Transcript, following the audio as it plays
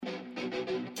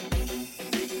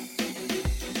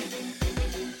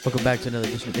Welcome back to another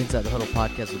edition of Inside the Huddle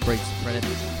podcast with Brady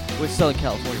Sofrenin with Southern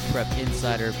California Prep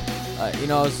Insider. I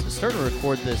was starting to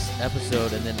record this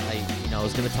episode, and then I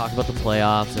was going to talk about the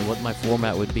playoffs and what my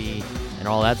format would be and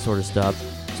all that sort of stuff.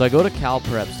 So I go to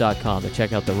calpreps.com to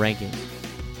check out the rankings,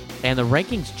 and the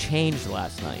rankings changed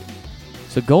last night.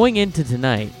 So going into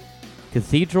tonight,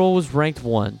 Cathedral was ranked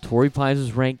 1, Torrey Pines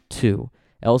was ranked 2,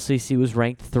 LCC was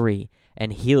ranked 3,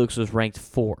 and Helix was ranked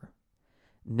 4.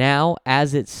 Now,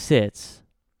 as it sits,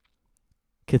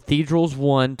 Cathedral's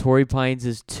 1, Torrey Pines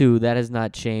is 2, that has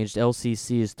not changed.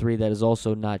 LCC is 3, that has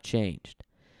also not changed.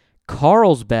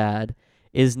 Carlsbad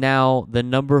is now the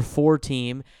number 4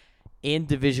 team in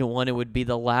Division 1. It would be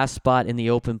the last spot in the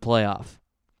open playoff.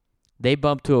 They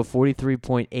bumped to a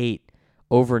 43.8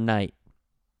 overnight.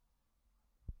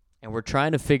 And we're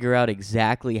trying to figure out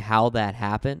exactly how that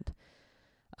happened.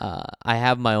 I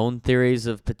have my own theories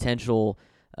of potential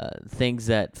things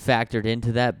that factored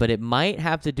into that, but it might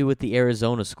have to do with the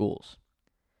Arizona schools,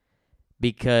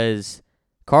 because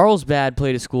Carlsbad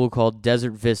played a school called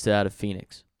Desert Vista out of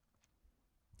Phoenix,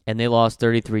 and they lost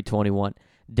 33-21.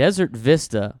 Desert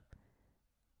Vista,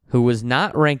 who was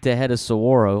not ranked ahead of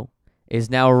Saguaro, is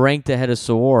now ranked ahead of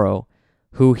Saguaro,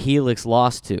 who Helix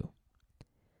lost to.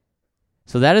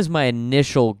 So that is my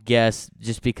initial guess,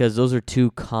 just because those are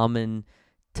two common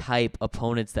type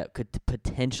opponents that could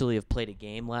potentially have played a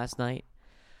game last night.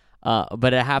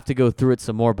 But I have to go through it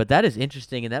some more. But that is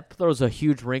interesting, and that throws a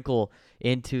huge wrinkle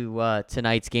into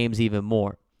tonight's games even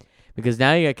more. Because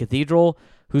now you got Cathedral,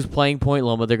 who's playing Point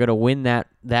Loma. They're going to win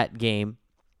that game,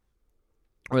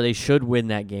 or they should win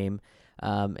that game.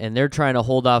 And they're trying to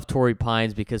hold off Torrey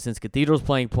Pines, because since Cathedral's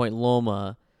playing Point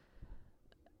Loma,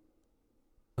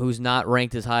 who's not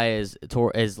ranked as high as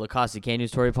La Costa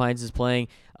Canyon's Torrey Pines is playing,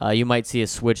 you might see a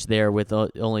switch there with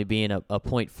only being a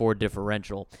 0.4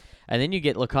 differential. And then you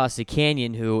get La Costa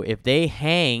Canyon, who, if they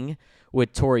hang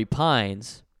with Torrey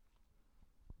Pines,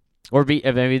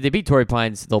 if they beat Torrey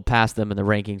Pines, they'll pass them in the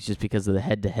rankings just because of the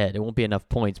head-to-head. It won't be enough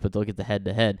points, but they'll get the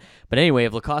head-to-head. But anyway,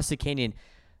 if La Costa Canyon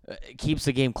keeps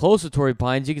the game close with Torrey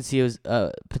Pines, you can see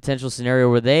a potential scenario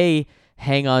where they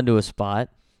hang on to a spot.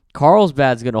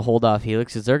 Carlsbad's going to hold off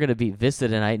Helix, because they're going to beat Vista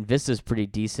tonight, and Vista's pretty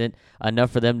decent,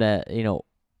 enough for them to,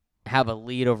 have a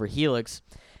lead over Helix.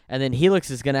 And then Helix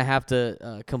is going to have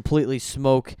to completely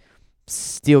smoke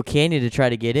Steel Canyon to try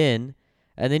to get in.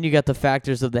 And then you got the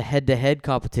factors of the head-to-head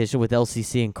competition with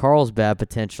LCC and Carlsbad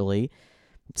potentially.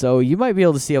 So you might be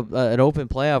able to see an open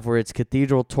playoff where it's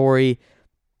Cathedral, Torrey,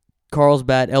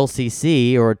 Carlsbad,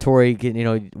 LCC, or Torrey,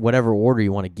 whatever order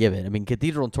you want to give it. I mean,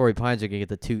 Cathedral and Torrey Pines are going to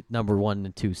get the number 1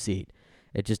 and 2 seed.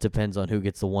 It just depends on who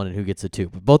gets the 1 and who gets the 2.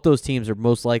 But both those teams are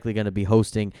most likely going to be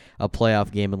hosting a playoff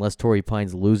game unless Torrey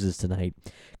Pines loses tonight.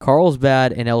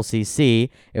 Carlsbad and LCC,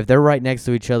 if they're right next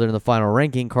to each other in the final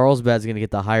ranking, Carlsbad's going to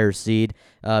get the higher seed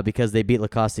because they beat La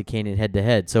Costa Canyon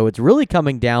head-to-head. So it's really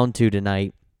coming down to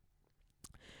tonight,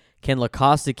 can La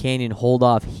Costa Canyon hold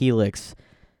off Helix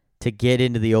to get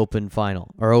into the open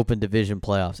final or open division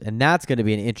playoffs? And that's going to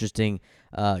be an interesting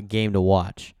game to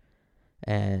watch.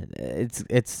 And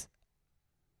it's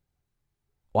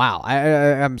wow.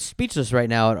 I'm speechless right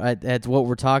now at what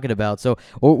we're talking about. So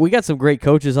we got some great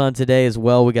coaches on today as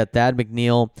well. We got Thad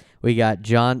McNeil. We got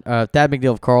Thad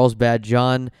McNeil of Carlsbad,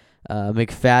 John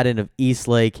McFadden of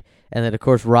Eastlake, and then, of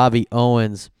course, Robbie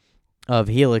Owens of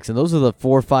Helix. And those are the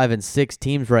 4, 5, and 6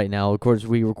 teams right now. Of course,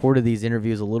 we recorded these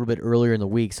interviews a little bit earlier in the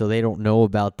week, so they don't know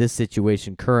about this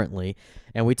situation currently.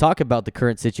 And we talk about the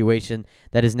current situation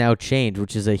that has now changed,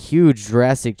 which is a huge,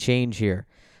 drastic change here.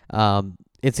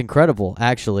 It's incredible,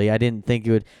 actually. I didn't think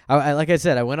it would. Like I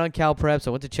said, I went on CalPreps.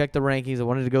 I went to check the rankings. I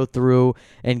wanted to go through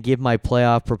and give my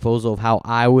playoff proposal of how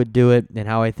I would do it and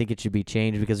how I think it should be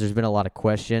changed, because there's been a lot of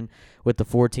question with the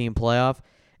 4-team playoff.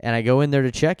 And I go in there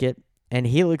to check it, and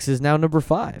Helix is now number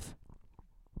 5,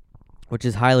 which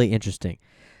is highly interesting.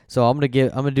 So I'm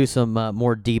gonna do some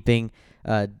more deeping,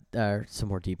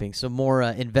 some more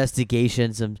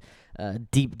investigation, some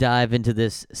deep dive into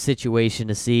this situation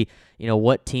to see,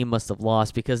 what team must have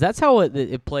lost, because that's how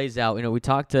it plays out. We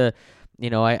talked to,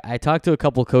 I talked to a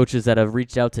couple coaches that have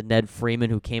reached out to Ned Freeman,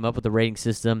 who came up with the rating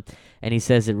system, and he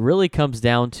says it really comes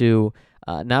down to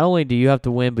not only do you have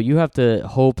to win, but you have to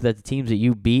hope that the teams that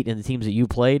you beat and the teams that you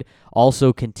played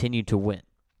also continue to win.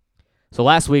 So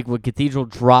last week, when Cathedral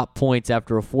dropped points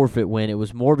after a forfeit win, it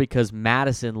was more because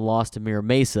Madison lost to Mira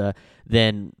Mesa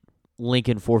than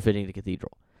Lincoln forfeiting to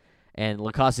Cathedral. And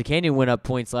La Costa Canyon went up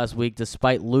points last week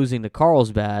despite losing to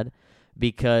Carlsbad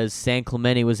because San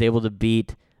Clemente was able to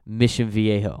beat Mission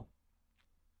Viejo.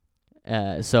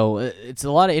 So it's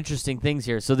a lot of interesting things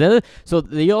here. So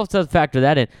you also have to factor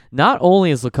that in. Not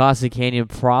only is La Costa Canyon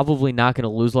probably not going to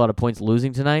lose a lot of points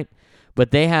losing tonight,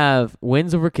 but they have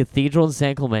wins over Cathedral and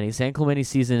San Clemente. San Clemente's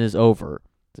season is over,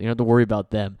 so you don't have to worry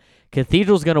about them.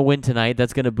 Cathedral's going to win tonight.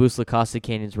 That's going to boost La Costa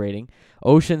Canyon's rating.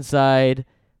 Oceanside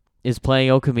is playing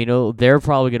El Camino. They're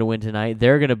probably going to win tonight.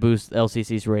 They're going to boost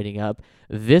LCC's rating up.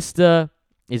 Vista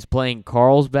is playing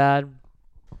Carlsbad,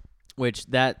 which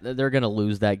they're going to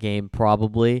lose that game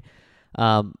probably.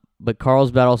 But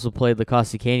Carlsbad also played La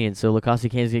Costa Canyon, so La Costa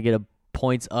Canyon's going to get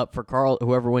points up for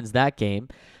whoever wins that game.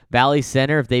 Valley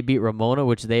Center, if they beat Ramona,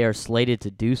 which they are slated to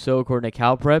do so according to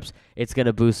CalPreps, it's going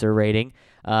to boost their rating.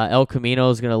 El Camino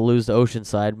is going to lose to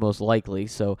Oceanside most likely,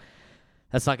 so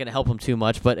that's not going to help them too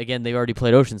much. But again, they already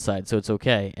played Oceanside, so it's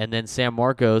okay. And then San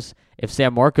Marcos, if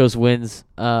San Marcos wins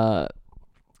the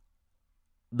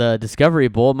Discovery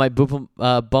Bowl, it might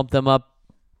bump them up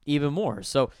even more.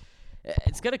 So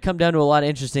it's going to come down to a lot of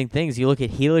interesting things. You look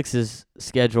at Helix's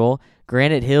schedule.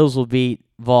 Granite Hills will beat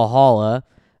Valhalla.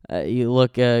 You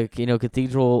look,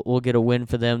 Cathedral will get a win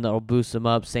for them that'll boost them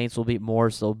up. Saints will beat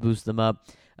Morse, they'll boost them up.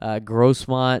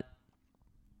 Grossmont,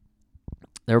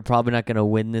 they're probably not going to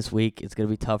win this week. It's going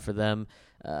to be tough for them.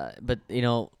 But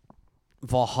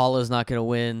Valhalla's not going to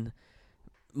win,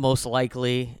 most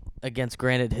likely, against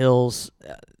Granite Hills.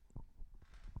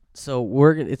 So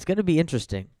it's going to be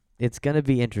interesting. It's going to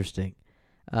be interesting.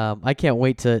 I can't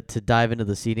wait to dive into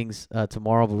the seedings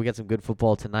tomorrow, but we got some good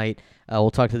football tonight.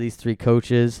 We'll talk to these three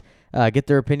coaches, get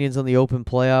their opinions on the Open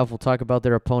Playoff. We'll talk about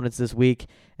their opponents this week,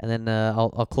 and then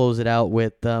I'll close it out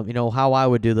with how I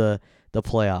would do the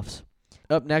playoffs.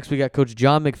 Up next, we got Coach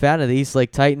John McFadden of the East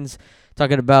Lake Titans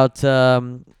talking about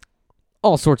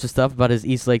all sorts of stuff about his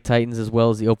East Lake Titans as well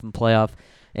as the Open Playoff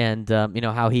and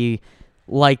how he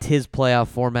liked his playoff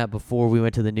format before we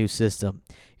went to the new system.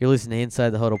 You're listening to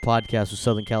Inside the Huddle podcast with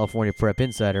Southern California Prep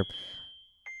Insider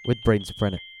with Braden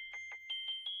Soprano.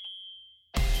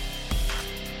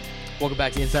 Welcome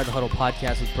back to Inside the Huddle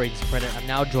podcast with Braden Soprano. I'm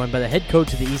now joined by the head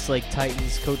coach of the East Lake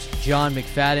Titans, Coach John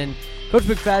McFadden. Coach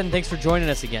McFadden, thanks for joining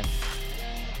us again.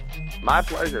 My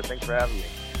pleasure. Thanks for having me.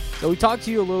 So we talked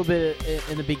to you a little bit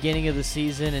in the beginning of the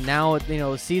season, and now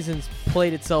the season's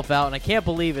played itself out, and I can't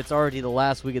believe it's already the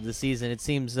last week of the season. It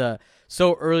seems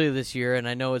so early this year, and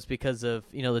I know it's because of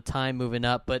the time moving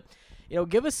up. But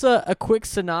give us a quick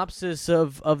synopsis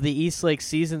of the East Lake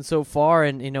season so far,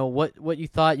 and what you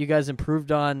thought you guys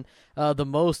improved on the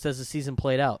most as the season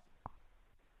played out.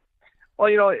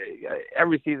 Well,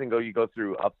 every season you go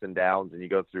through ups and downs, and you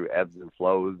go through ebbs and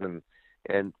flows, and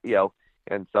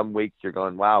some weeks you're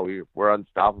going, wow, we're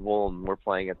unstoppable and we're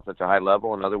playing at such a high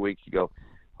level, and other weeks you go,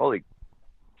 holy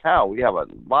cow, we have a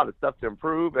lot of stuff to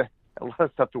improve and a lot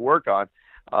of stuff to work on.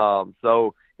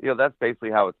 So that's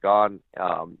basically how it's gone.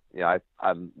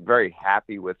 I'm very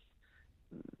happy with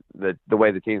the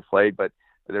way the team's played, but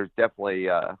there's definitely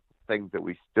things that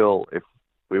we still, if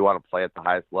we want to play at the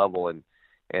highest level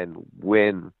and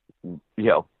win,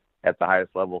 at the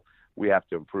highest level, we have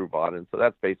to improve on. And so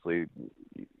that's basically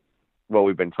what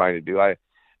we've been trying to do. I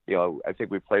think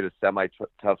we played a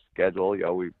semi-tough schedule.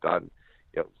 We've done,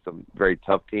 some very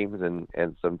tough teams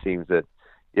and some teams that,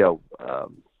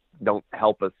 don't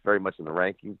help us very much in the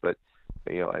rankings. But,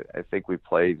 I think we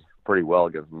played pretty well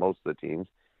against most of the teams.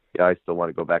 I still want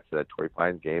to go back to that Torrey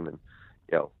Pines game and,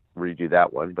 redo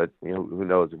that one. But, who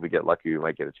knows, if we get lucky, we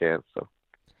might get a chance. So.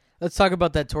 Let's talk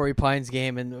about that Torrey Pines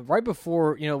game. And right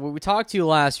before, when we talked to you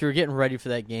last, you were getting ready for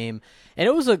that game, and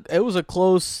it was a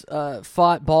close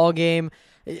fought ball game.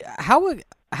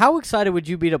 How excited would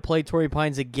you be to play Torrey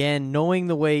Pines again, knowing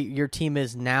the way your team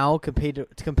is now compared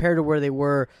to where they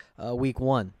were week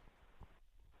one?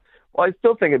 Well, I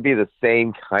still think it'd be the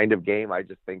same kind of game. I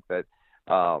just think that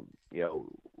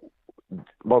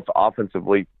both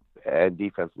offensively and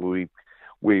defensively,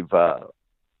 we've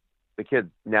the kids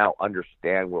now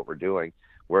understand what we're doing.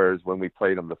 Whereas when we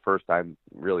played them the first time,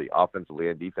 really offensively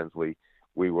and defensively,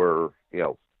 we were,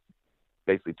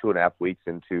 basically 2.5 weeks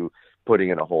into putting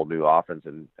in a whole new offense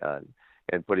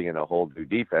and putting in a whole new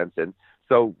defense. And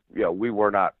so, we were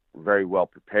not very well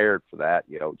prepared for that,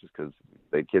 just because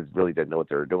the kids really didn't know what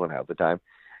they were doing half the time.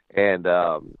 And,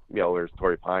 whereas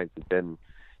Torrey Pines has been,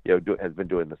 has been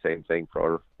doing the same thing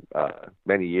for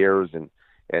many years and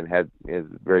is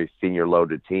a very senior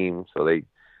loaded team. So I'm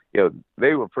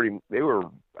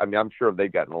sure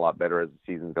they've gotten a lot better as the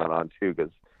season's gone on too,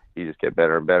 because you just get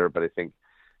better and better. But I think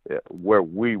where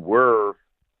we were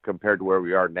compared to where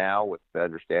we are now with the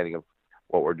understanding of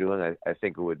what we're doing, I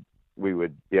think we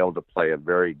would be able to play a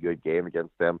very good game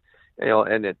against them.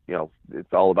 And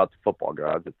it's all about the football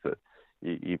gods.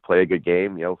 You play a good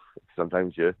game,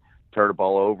 sometimes you turn the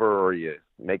ball over, or you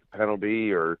make a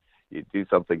penalty, or you do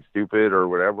something stupid or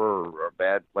whatever, or a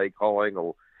bad play calling,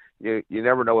 or you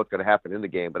never know what's going to happen in the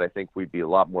game. But I think we'd be a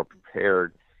lot more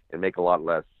prepared and make a lot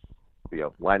less,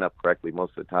 line up correctly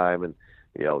most of the time, and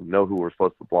know who we're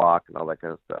supposed to block and all that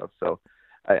kind of stuff. So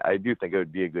I do think it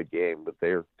would be a good game, but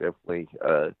they're definitely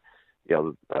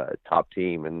top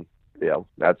team, and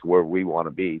that's where we want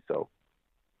to be. So.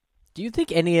 Do you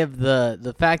think any of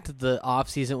the fact that the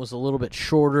offseason was a little bit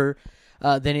shorter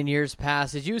than in years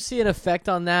past, did you see an effect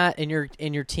on that in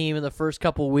your team in the first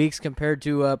couple of weeks compared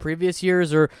to previous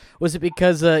years, or was it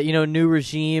because relatively new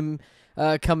regime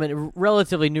coming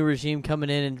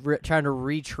in and trying to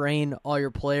retrain all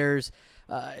your players?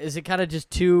 Is it kind of just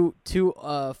two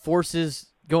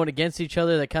forces going against each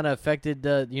other that kind of affected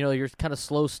your kind of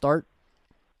slow start?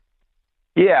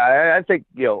 Yeah, I think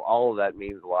all of that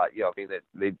means a lot. I mean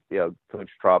that Coach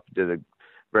Trop did a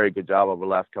very good job over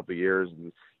the last couple of years,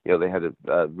 and they had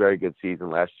a very good season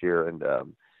last year, and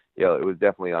it was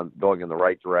definitely going in the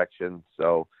right direction.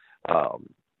 So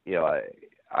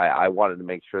I wanted to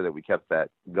make sure that we kept that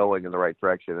going in the right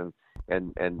direction,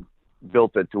 and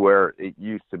built it to where it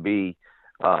used to be,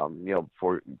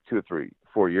 for 2 or 3,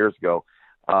 4 years ago,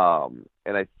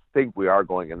 and I think we are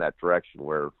going in that direction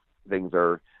where things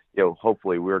are.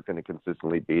 Hopefully we're going to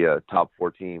consistently be a top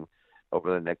 4 team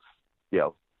over the next,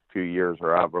 few years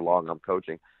or however long I'm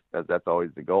coaching. That's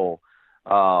always the goal.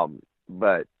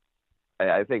 But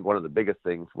I think one of the biggest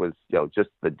things was, just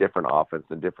the different offense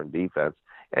and different defense.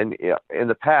 And in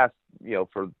the past,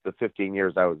 for the 15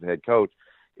 years I was the head coach,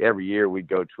 every year we'd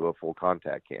go to a full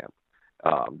contact camp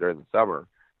during the summer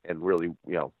and really,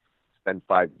 spend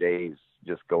 5 days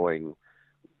just going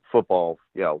football,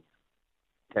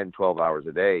 10, 12 hours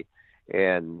a day.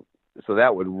 And so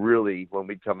that would really, when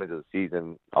we'd come into the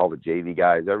season, all the JV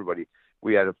guys, everybody,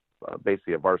 we had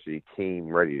basically a varsity team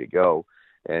ready to go,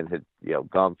 and had,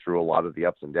 gone through a lot of the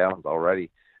ups and downs already.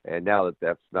 And now that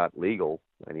that's not legal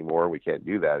anymore, we can't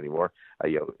do that anymore.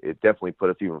 It definitely put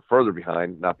us even further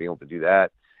behind, not being able to do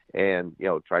that, and,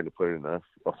 trying to put in a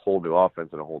whole new offense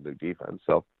and a whole new defense.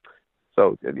 So,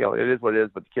 it is what it is,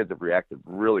 but the kids have reacted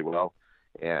really well.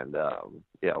 And,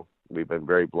 we've been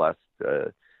very blessed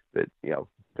that, to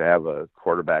have a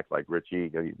quarterback like Richie,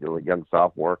 a young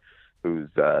sophomore, who's,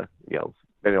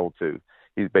 been able to,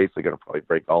 he's basically going to probably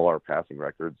break all our passing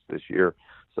records this year.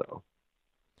 So.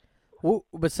 Well,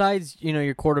 besides,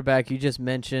 your quarterback, you just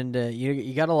mentioned,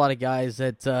 you got a lot of guys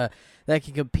that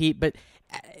can compete. But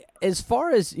as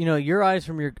far as, your eyes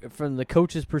from the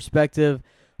coach's perspective,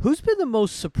 who's been the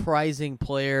most surprising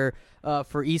player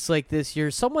for Eastlake this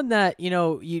year? Someone that,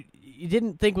 you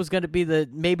didn't think was going to be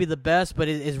maybe the best, but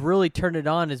has really turned it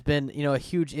on, has been, a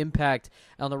huge impact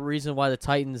on the reason why the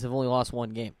Titans have only lost 1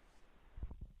 game.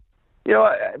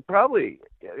 Probably,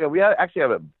 we actually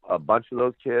have a bunch of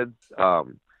those kids,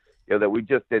 that we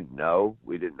just didn't know.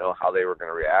 We didn't know how they were going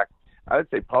to react. I would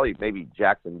say probably maybe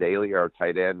Jackson Daly, our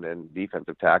tight end and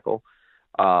defensive tackle.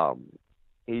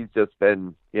 He's just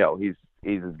been, he's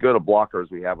as good a blocker as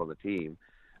we have on the team.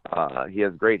 He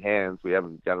has great hands. We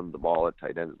haven't got him the ball at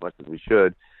tight end as much as we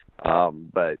should.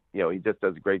 But, he just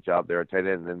does a great job there at tight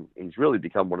end, and he's really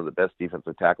become one of the best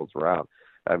defensive tackles around.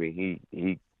 I mean,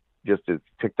 he just has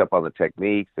picked up on the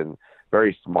techniques, and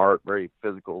very smart, very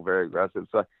physical, very aggressive.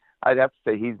 So I'd have to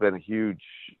say he's been a huge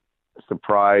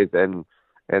surprise and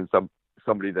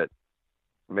somebody that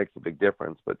makes a big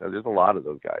difference. But there's a lot of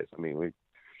those guys. I mean, we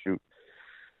shoot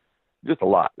just a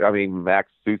lot. I mean,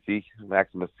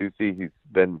 Maximus Susi, he's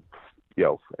been,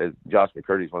 as Josh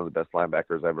McCurdy's one of the best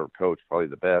linebackers I've ever coached, probably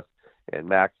the best. And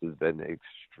Max has been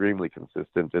extremely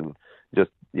consistent and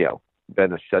just,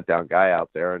 been a shutdown guy out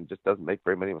there and just doesn't make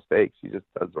very many mistakes. He just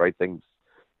does the right things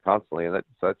constantly, and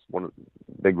that's one of the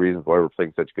big reasons why we're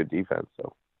playing such good defense.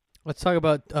 So let's talk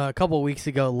about a couple of weeks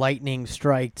ago, lightning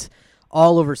striked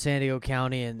all over San Diego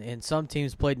County, and some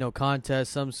teams played no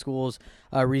contest. Some schools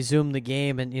resumed the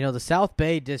game, and the South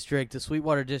Bay district, the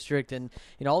Sweetwater district, and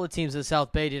all the teams in the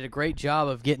South Bay did a great job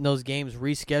of getting those games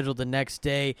rescheduled the next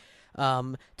day.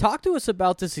 Talk to us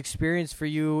about this experience for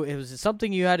you. It was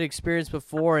something you had experienced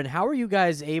before, and how are you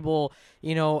guys able,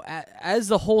 as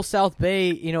the whole South Bay,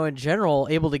 in general,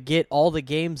 able to get all the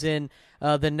games in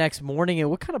the next morning, and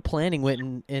what kind of planning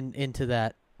went into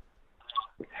that?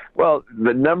 Well,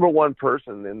 the number one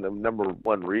person and the number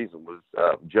one reason was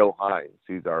Joe Hines,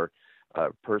 who's our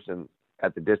person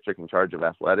at the district in charge of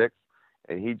athletics,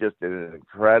 and he just did an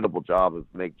incredible job of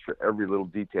making sure every little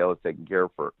detail is taken care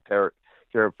of for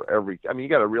every. I mean, you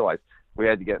got to realize we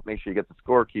had to make sure you get the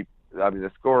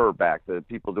scorer back, the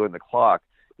people doing the clock.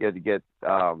 You had to get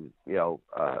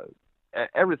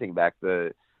everything back,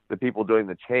 the the people doing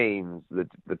the chains, the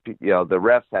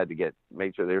refs had to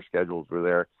make sure their schedules were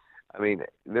there. I mean,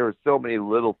 there were so many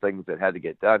little things that had to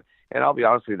get done. And I'll be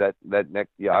honest with you, that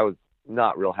next, I was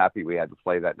not real happy we had to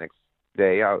play that next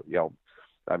day. I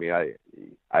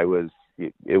was,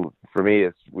 for me,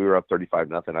 we were up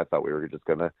 35-0. I thought we were just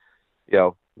gonna,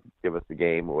 give us the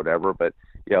game or whatever. But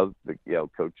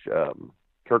Coach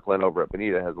Kirkland over at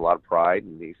Bonita has a lot of pride,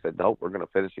 and he said, "No, we're going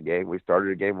to finish a game. We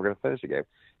started a game. We're going to finish a game,"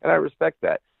 and I respect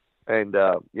that. And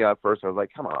at first I was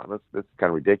like, "Come on, this is kind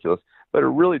of ridiculous," but it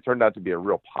really turned out to be a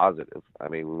real positive. I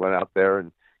mean, we went out there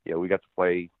and we got to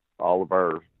play all of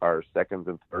our seconds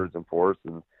and thirds and fourths,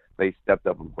 and they stepped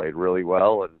up and played really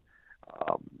well. And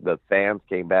the fans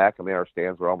came back. I mean, our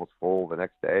stands were almost full the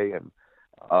next day, and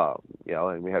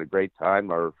and we had a great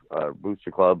time. Our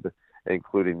booster club,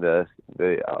 including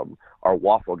our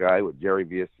waffle guy with Jerry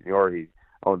Villasenor, he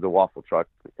owns a waffle truck,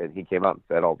 and he came out and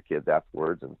fed all the kids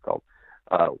afterwards, and it's called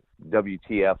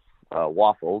WTF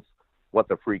waffles. What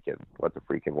the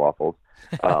freaking waffles.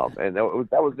 And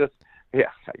that was just, I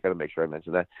got to make sure I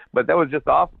mention that. But that was just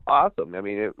awesome. I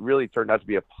mean, it really turned out to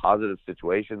be a positive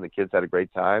situation. The kids had a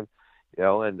great time,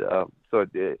 and so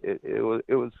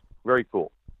it was very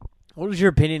cool. What was your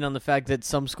opinion on the fact that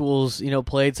some schools,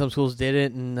 played, some schools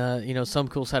didn't, and, some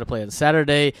schools had to play on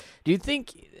Saturday? Do you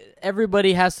think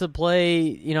everybody has to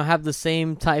play, have the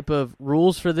same type of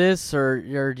rules for this,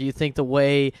 or do you think the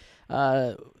way,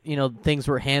 things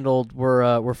were handled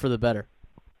were for the better?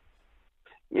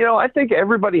 I think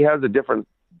everybody has a different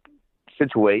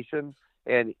situation,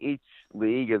 and each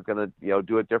league is going to,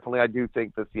 do it differently. I do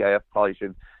think the CIF probably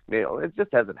should, it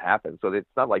just hasn't happened. So it's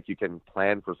not like you can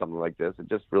plan for something like this. It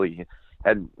just really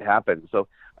hadn't happened. So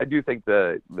I do think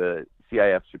the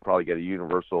CIF should probably get a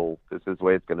universal, this is the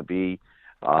way it's going to be.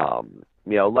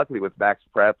 Luckily with Max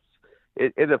Preps,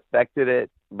 it affected it,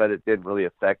 but it didn't really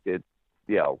affect it,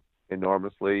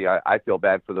 enormously. I feel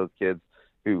bad for those kids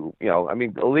who,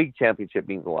 the league championship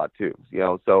means a lot too,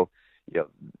 so,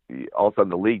 all of a sudden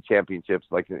the league championships,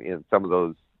 like in some of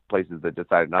those places that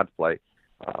decided not to play,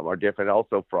 are different.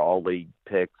 Also for all league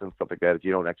picks and stuff like that, if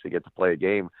you don't actually get to play a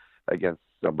game against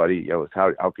somebody,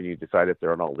 how can you decide if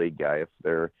they're an all league guy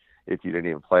if you didn't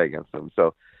even play against them?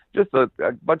 So just a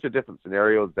bunch of different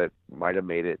scenarios that might have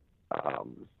made it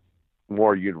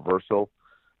more universal,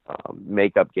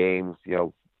 make up games,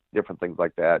 different things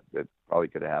like that probably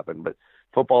could have happened. But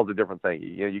football is a different thing.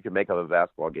 You can make up a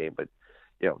basketball game, but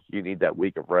you need that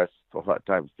week of rest a lot of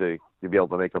times to be able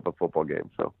to make up a football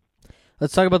game. So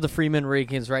let's talk about the Freeman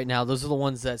rankings right now. Those are the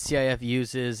ones that CIF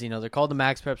uses. They're called the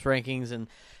Max Preps rankings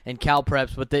and Cal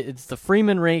Preps, but it's the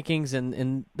Freeman rankings,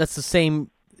 and that's the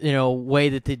same way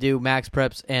that they do Max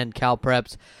Preps and Cal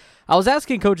Preps. I was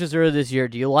asking coaches earlier this year,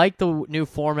 do you like the new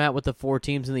format with the 4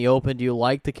 teams in the Open? Do you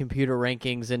like the computer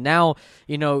rankings? And now,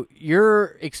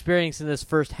 you're experiencing this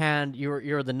firsthand.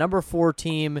 You're the number 4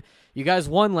 team. You guys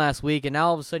won last week, and now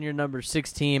all of a sudden you're number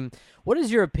 6 team. What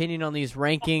is your opinion on these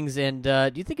rankings? And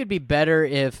do you think it'd be better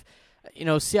if,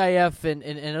 CIF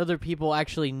and other people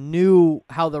actually knew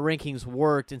how the rankings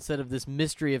worked instead of this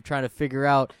mystery of trying to figure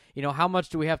out, how much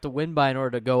do we have to win by in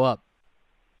order to go up?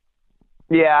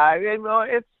 Yeah,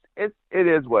 it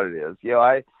is what it is.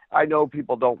 I know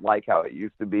people don't like how it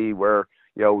used to be where,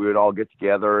 we would all get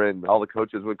together and all the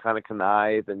coaches would kind of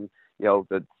connive, and,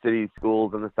 the city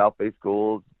schools and the South Bay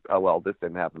schools, this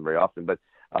didn't happen very often, but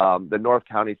the North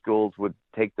County schools would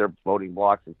take their voting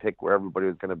blocks and pick where everybody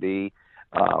was going to be.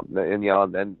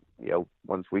 And then,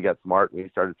 once we got smart and we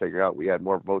started figuring out we had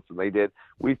more votes than they did,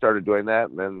 we started doing that.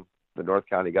 And then the North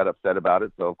County got upset about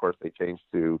it. So of course they changed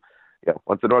to,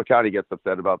 once the North County gets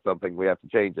upset about something, we have to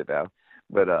change it now.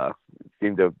 But it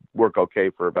seemed to work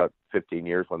okay for about 15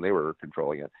 years when they were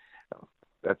controlling it.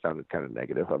 That sounded kind of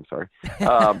negative. I'm sorry.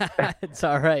 It's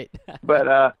all right.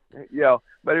 But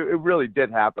but it really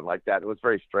did happen like that. It was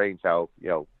very strange how,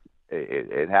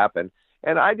 it happened.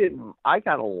 And I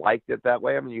kind of liked it that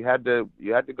way. I mean, you had to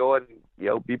go and,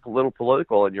 be a little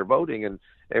political in your voting and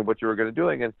what you were going to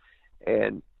doing.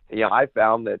 And, I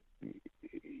found that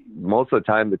most of the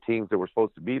time the teams that were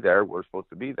supposed to be there were supposed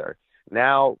to be there.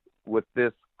 Now with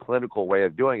this clinical way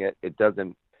of doing it, it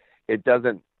doesn't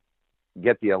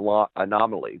get the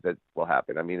anomaly that will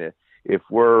happen. I mean, if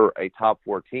we're a top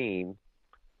 4 team,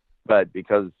 but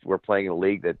because we're playing in a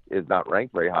league that is not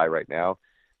ranked very high right now,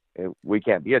 we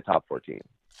can't be a top 4 team.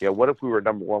 What if we were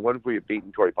number 1? What if we had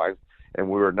beaten Torrey Pines and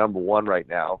we were number 1 right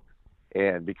now?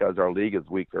 And because our league is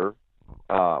weaker,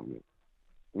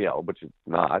 which is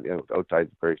not, Otay is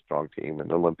a very strong team,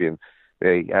 and Olympian,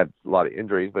 they had a lot of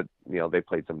injuries, but, they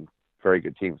played some very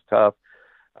good teams tough.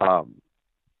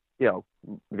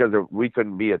 Because we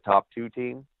couldn't be a top 2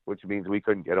 team, which means we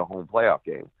couldn't get a home playoff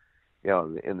game.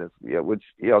 In this, which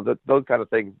those kind of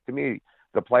things to me,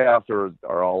 the playoffs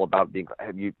are all about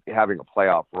having a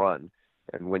playoff run,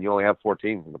 and when you only have 4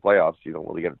 teams in the playoffs, you don't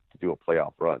really get to do a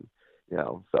playoff run.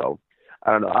 So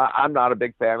I don't know. I'm not a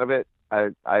big fan of it.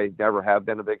 I never have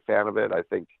been a big fan of it. I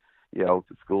think the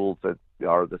schools that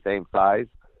are the same size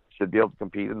should be able to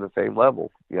compete in the same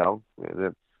level.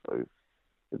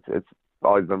 It's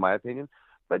always been my opinion,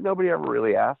 but nobody ever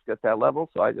really asked at that level,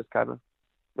 so I just kind of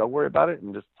don't worry about it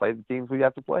and just play the teams we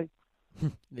have to play.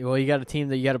 Well, you got a team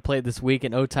that you got to play this week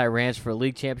in Otay Ranch for a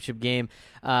league championship game,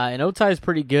 and Otay is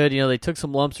pretty good. They took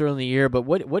some lumps early in the year, but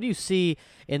what do you see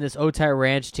in this Otay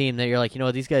Ranch team that you're like,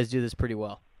 these guys do this pretty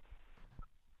well?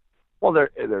 Well,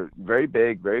 they're very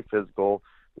big, very physical,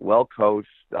 well coached.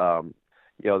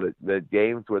 The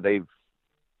games where they've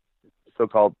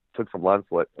so-called took some lumps,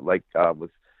 like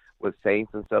with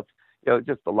Saints and stuff.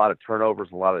 Just a lot of turnovers,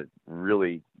 a lot of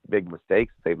really big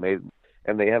mistakes they made,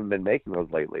 and they haven't been making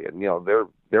those lately. And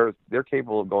they're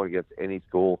capable of going against any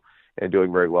school and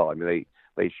doing very well. I mean,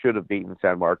 they should have beaten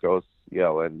San Marcos,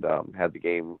 and had the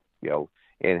game,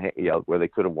 where they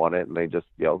could have won it, and they just,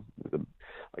 like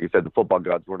you said, the football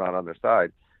gods were not on their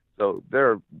side. So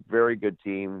they're a very good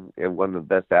team and one of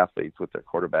the best athletes with their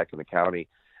quarterback in the county,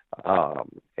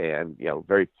 and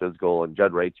very physical. And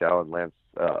Judd Rachel and Lance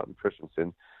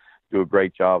Christensen do a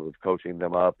great job of coaching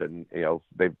them up, and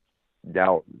they've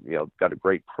now got a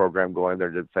great program going.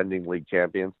 They're defending league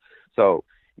champions. So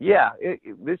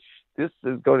this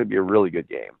is going to be a really good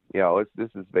game. This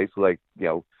is basically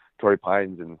like Torrey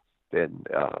Pines and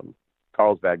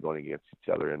Carlsbad going against each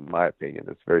other. In my opinion,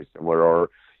 it's very similar. Or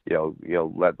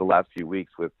the last few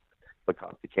weeks with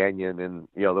LaCosta Canyon and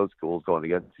those schools going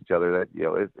against each other.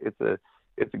 That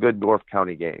it's a good North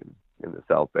County game in the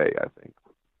South Bay, I think.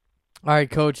 All right,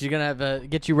 Coach, you're going to have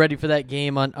get you ready for that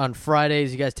game on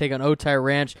Fridays. You guys take on Otay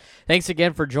Ranch. Thanks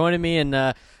again for joining me, and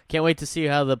can't wait to see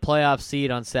how the playoffs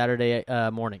seed on Saturday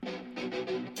morning.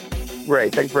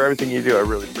 Great. Thanks for everything you do. I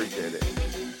really appreciate it.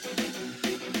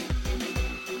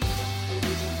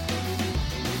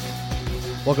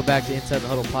 Welcome back to Inside the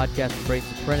Huddle podcast with Braden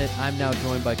Prentitt. I'm now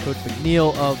joined by Coach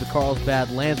McNeil of the Carlsbad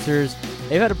Lancers.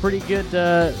 They've had a pretty good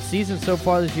season so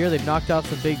far this year. They've knocked off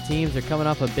some big teams. They're coming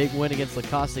off a big win against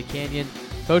LaCosta Canyon.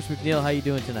 Coach McNeil, how you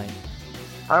doing tonight?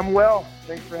 I'm well.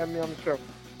 Thanks for having me on the show.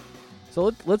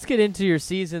 So let's get into your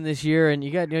season this year. And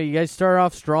you guys start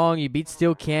off strong. You beat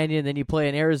Steel Canyon, then you play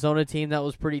an Arizona team that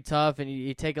was pretty tough, and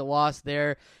you take a loss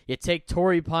there. You take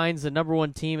Torrey Pines, the number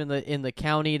 1 team in the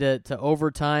county, to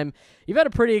overtime. You've had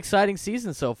a pretty exciting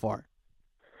season so far.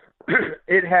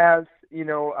 It has.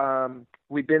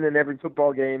 We've been in every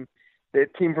football game. The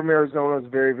team from Arizona is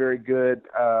very, very good.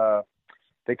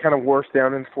 They kind of wore us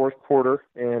down in the fourth quarter,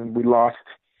 and we lost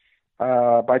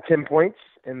by 10 points.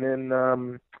 And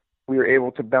then we were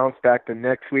able to bounce back the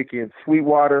next week against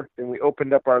Sweetwater. Then we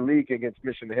opened up our league against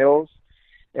Mission Hills,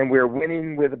 and we were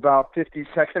winning with about 50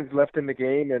 seconds left in the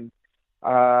game. And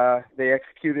they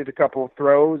executed a couple of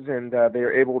throws, and they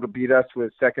were able to beat us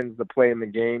with seconds to play in the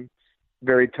game.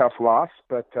 Very tough loss,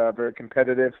 but very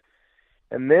competitive.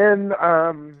 And then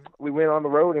we went on the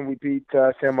road and we beat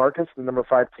San Marcos, the number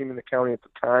 5 team in the county at the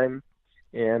time.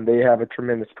 And they have a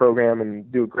tremendous program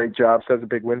and do a great job. So that's a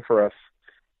big win for us.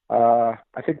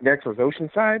 I think next was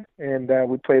Oceanside, and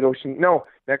we played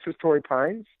next was Torrey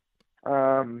Pines.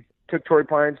 Took Torrey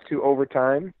Pines to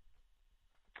overtime.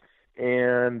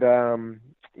 And,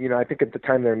 I think at the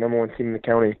time they were number 1 team in the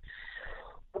county.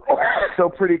 So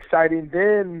pretty exciting.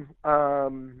 Then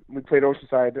we played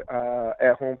Oceanside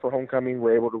at home for homecoming.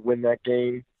 We were able to win that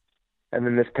game. And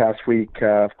then this past week,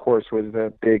 of course, was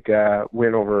a big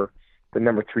win over the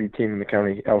number 3 team in the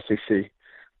county, LCC.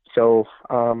 So,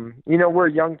 we're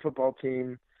a young football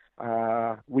team.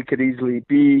 We could easily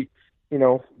be,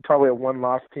 probably a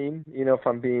 1-loss team, if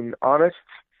I'm being honest.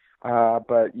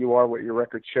 But you are what your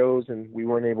record shows, and we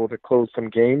weren't able to close some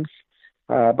games.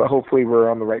 But hopefully we're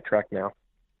on the right track now.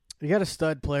 You got a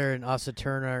stud player in Asa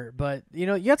Turner, but you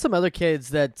got some other kids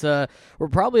that were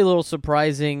probably a little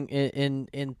surprising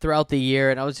in throughout the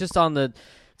year. And I was just on the,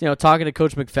 talking to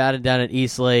Coach McFadden down at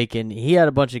Eastlake, and he had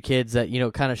a bunch of kids that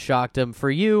kind of shocked him.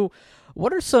 For you,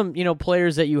 what are some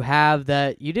players that you have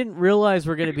that you didn't realize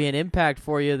were going to be an impact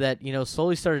for you that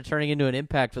slowly started turning into an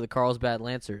impact for the Carlsbad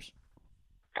Lancers?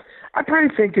 I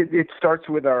probably think it starts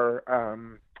with our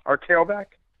tailback.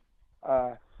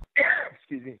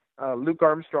 Excuse me. Luke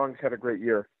Armstrong's had a great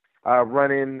year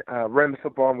running the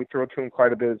football, and we throw to him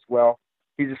quite a bit as well.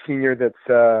 He's a senior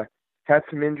that's had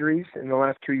some injuries in the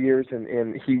last 2 years,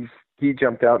 and he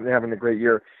jumped out and having a great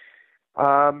year.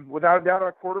 Without a doubt,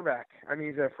 our quarterback. I mean,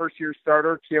 he's a first-year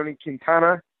starter, Keone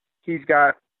Quintana. He's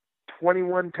got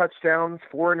 21 touchdowns,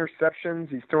 4 interceptions.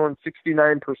 He's throwing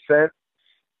 69%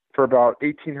 for about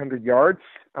 1,800 yards.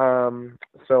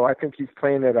 So I think he's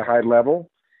playing at a high level,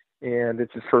 and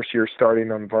it's his first year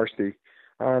starting on varsity.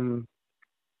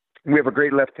 We have a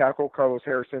great left tackle, Carlos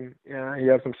Harrison. Yeah, he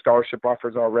has some scholarship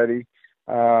offers already.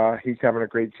 He's having a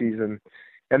great season.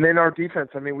 And then our defense,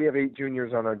 I mean, we have 8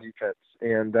 juniors on our defense.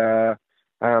 And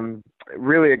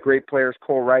really a great player is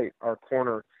Cole Wright, our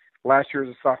corner. Last year as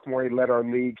a sophomore, he led our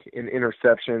league in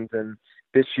interceptions. And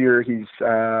this year he's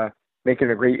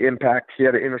making a great impact. He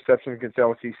had an interception against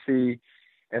LCC.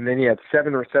 And then he had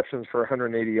 7 receptions for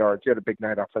 180 yards. He had a big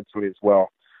night offensively as well.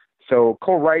 So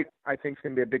Cole Wright, I think, is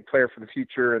going to be a big player for the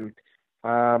future. And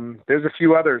there's a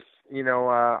few others. You know,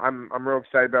 I'm real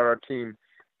excited about our team.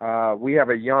 We have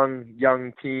a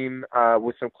young team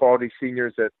with some quality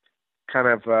seniors that kind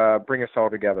of bring us all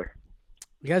together.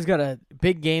 You guys got a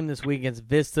big game this week against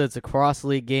Vista. It's a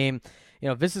cross-league game. You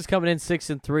know, Vista's coming in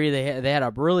 6-3. They had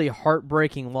a really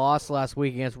heartbreaking loss last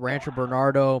week against Rancho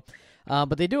Bernardo,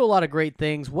 but they do a lot of great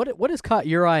things. What has caught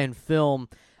your eye in film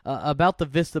about the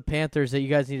Vista Panthers that you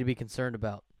guys need to be concerned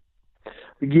about?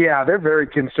 Yeah, they're very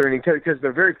concerning because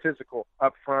they're very physical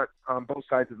up front on both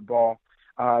sides of the ball.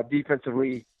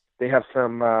 Defensively, they have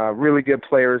some really good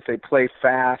players. They play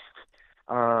fast.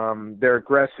 They're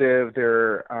aggressive.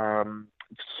 They're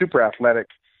super athletic.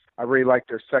 I really like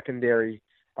their secondary.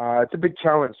 It's a big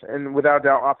challenge, and without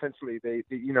doubt, offensively, they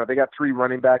got 3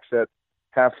 running backs that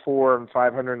have 400 and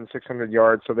 500 and 600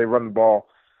 yards, so they run the ball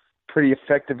pretty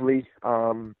effectively.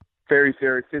 Very,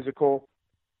 very physical.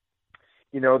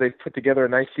 You know, they've put together a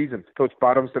nice season. Coach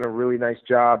Bottom's done a really nice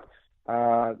job.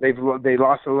 They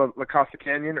lost to La Costa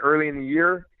Canyon early in the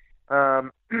year.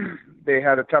 They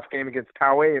had a tough game against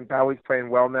Poway, and Poway's playing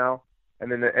well now.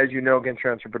 And then, as you know, against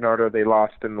Rancho Bernardo, they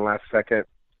lost in the last second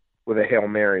with a Hail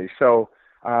Mary. So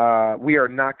we are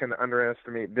not going to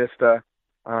underestimate Vista.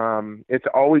 It's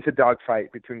always a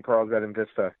dogfight between Carlsbad and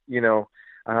Vista. You know,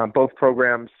 both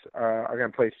programs are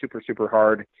going to play super, super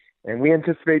hard, and we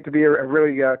anticipate to be a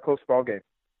really close ball game.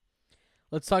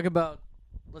 Let's talk about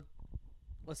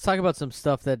some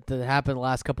stuff that happened the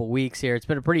last couple of weeks here. It's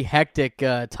been a pretty hectic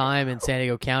time in San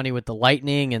Diego County with the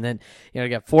Lightning, and then you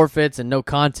got forfeits and no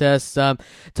contests.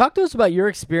 Talk to us about your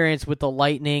experience with the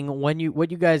Lightning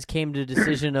what you guys came to the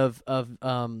decision of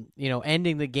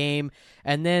ending the game,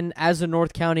 and then as a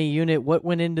North County unit, what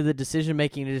went into the decision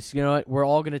making to just, we're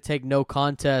all going to take no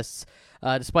contests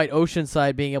despite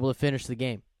Oceanside being able to finish the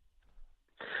game.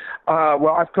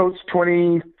 Well, I've coached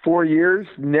 24 years.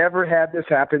 Never had this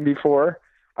happen before.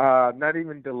 Not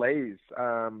even delays.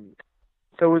 So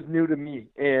it was new to me.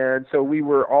 And so we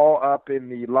were all up in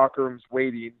the locker rooms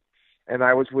waiting, and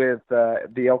I was with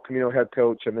the El Camino head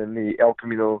coach and then the El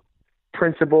Camino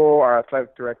principal, our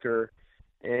athletic director,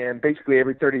 and basically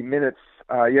every 30 minutes,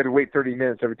 you had to wait 30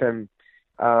 minutes every time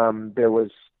there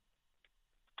was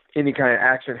any kind of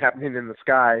action happening in the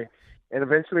sky. And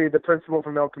eventually the principal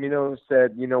from El Camino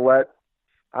said, you know what,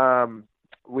 the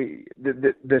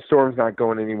storm's not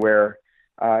going anywhere.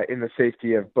 In the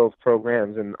safety of both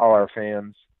programs and all our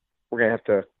fans, we're going to have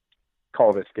to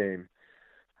call this game.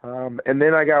 And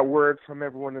then I got word from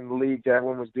everyone in the league that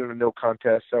everyone was doing a no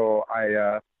contest, so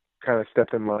I kind of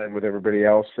stepped in line with everybody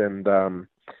else, and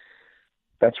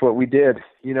that's what we did.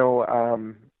 You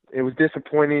know, it was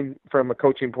disappointing from a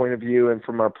coaching point of view and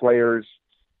from our players.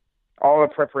 All the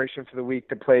preparation for the week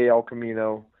to play El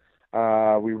Camino.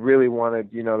 We really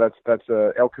wanted, that's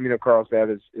El Camino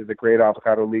Carlsbad is a great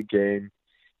Avocado League game,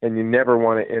 and you never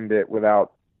want to end it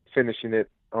without finishing it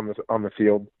on the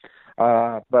field.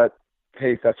 But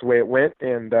hey, that's the way it went,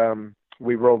 and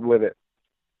we rolled with it.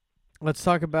 Let's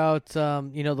talk about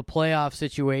the playoff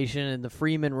situation and the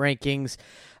Freeman rankings.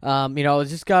 I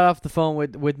just got off the phone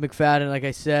with McFadden, like I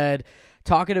said,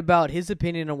 talking about his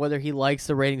opinion on whether he likes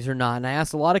the ratings or not. And I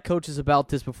asked a lot of coaches about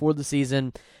this before the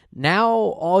season. Now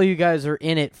all you guys are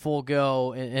in it full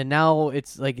go, and now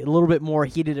it's like a little bit more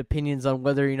heated opinions on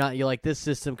whether or not you like this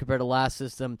system compared to last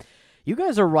system. You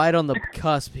guys are right on the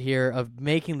cusp here of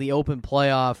making the open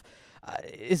playoff.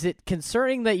 Is it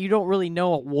concerning that you don't really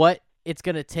know what it's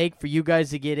going to take for you guys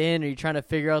to get in? Are you trying to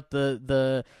figure out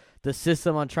the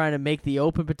system on trying to make the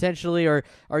open potentially, or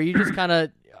are you just kind of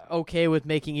okay with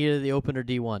making either the open or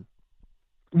D1?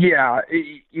 Yeah,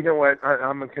 you know what?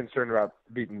 I'm concerned about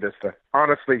beating Vista.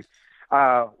 Honestly,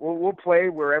 we'll play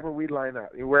wherever we line up,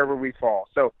 wherever we fall.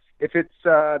 So if it's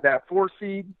that 4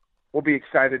 seed, we'll be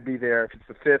excited to be there. If it's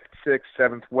the 5th, 6th,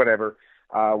 7th, whatever,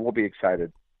 we'll be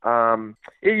excited.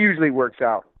 It usually works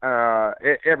out.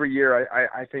 Every year,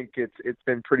 I think it's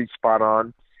been pretty spot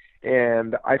on.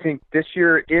 And I think this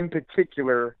year in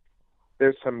particular,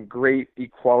 there's some great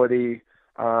equality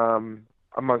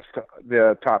amongst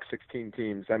the top 16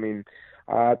 teams. I mean,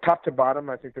 top to bottom,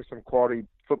 I think there's some quality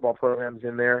football programs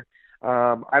in there.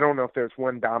 I don't know if there's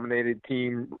one dominated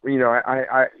team. You know,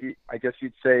 I guess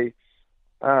you'd say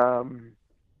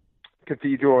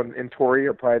Cathedral and Torrey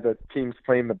are probably the teams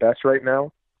playing the best right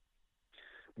now.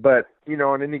 But, you know,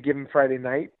 on any given Friday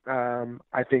night,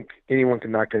 I think anyone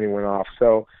can knock anyone off.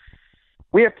 So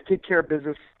we have to take care of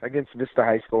business against Vista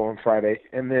High School on Friday.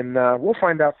 And then we'll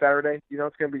find out Saturday. You know,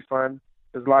 it's going to be fun.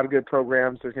 There's a lot of good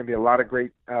programs. There's going to be a lot of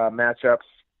great matchups.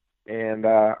 And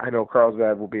I know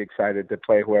Carlsbad will be excited to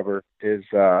play whoever is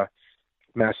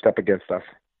matched up against us.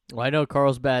 Well, I know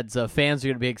Carlsbad's fans are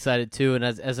going to be excited too, and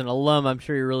as an alum, I'm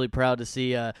sure you're really proud to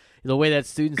see the way that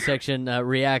student section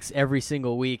reacts every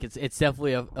single week. It's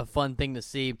definitely a fun thing to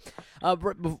see.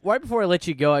 Right before I let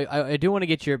you go, I do want to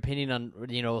get your opinion on,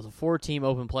 you know, the 4-team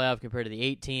open playoff compared to the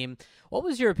 8-team. What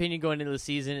was your opinion going into the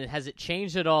season, and has it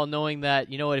changed at all, knowing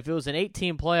that, you know what, if it was an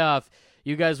 8-team playoff,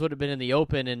 you guys would have been in the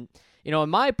open? And you know,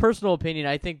 in my personal opinion,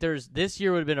 I think this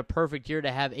year would have been a perfect year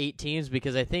to have 8 teams,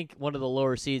 because I think one of the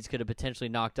lower seeds could have potentially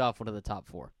knocked off one of the top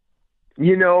 4.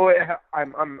 You know,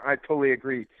 I totally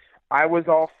agree. I was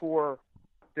all for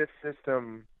this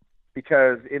system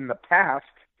because in the past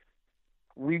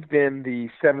we've been the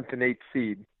 7th and 8th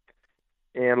seed,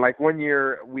 and like one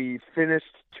year we finished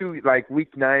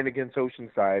week 9 against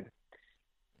Oceanside.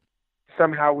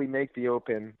 Somehow we make the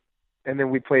open. And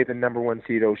then we played the number 1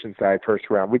 seed Oceanside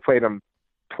first round. We played them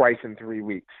twice in 3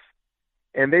 weeks,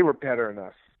 and they were better than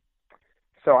us.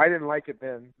 So I didn't like it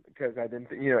then because I didn't,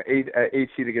 you know, 8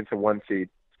 seed against a 1 seed.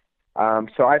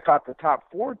 So I thought the top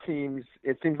 4 teams,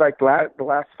 it seems like the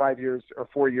last 5 years or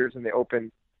 4 years in the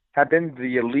Open have been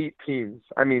the elite teams.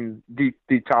 I mean, the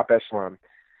top echelon.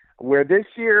 Where this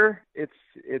year it's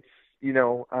you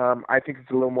know, I think it's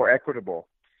a little more equitable.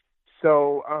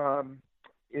 So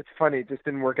it's funny, it just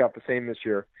didn't work out the same this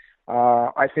year.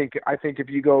 I think if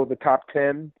you go the top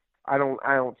 10, I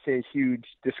don't see a huge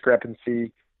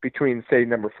discrepancy between, say,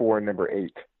 number 4 and number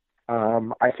 8.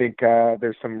 I think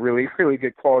there's some really, really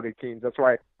good quality teams. That's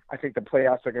why I think the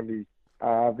playoffs are going to be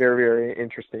very, very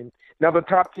interesting. Now, the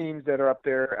top teams that are up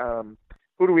there,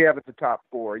 who do we have at the top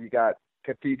 4? You got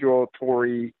Cathedral,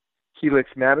 Torrey, Helix,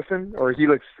 Madison, or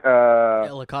Helix,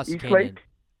 Eastlake.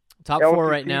 Top LTC 4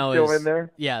 right now still is in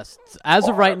there? Yes. As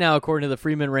of right now, according to the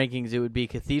Freeman rankings, it would be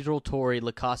Cathedral, Torrey,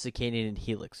 La Costa Canyon, and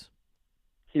Helix.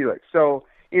 Helix. So,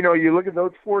 you know, you look at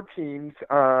those 4 teams,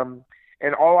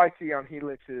 and all I see on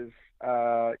Helix is,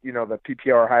 you know, the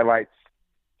PPR highlights.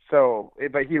 So,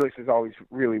 but Helix is always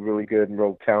really, really good and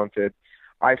real talented.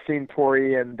 I've seen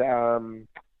Torrey and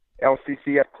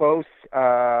LCC up close.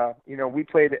 You know, we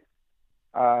played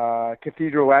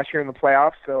Cathedral last year in the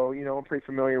playoffs, so, you know, I'm pretty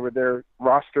familiar with their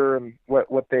roster and what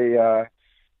they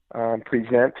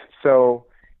present. So,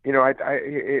 you know,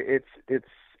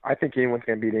 I think anyone's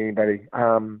going to beat anybody.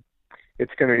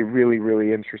 It's going to be really,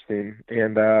 really interesting,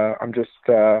 and I'm just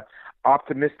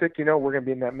optimistic. You know, we're going to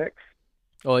be in that mix.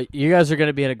 Well, you guys are going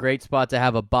to be in a great spot to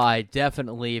have a bye,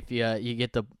 definitely, if you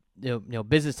get the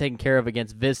business taken care of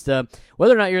against Vista.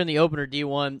 Whether or not you're in the Open or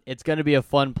D1, it's going to be a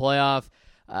fun playoff.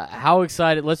 How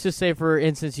excited, let's just say, for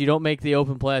instance, you don't make the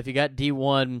Open playoff, you got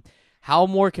D1. How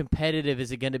more competitive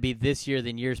is it going to be this year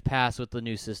than years past with the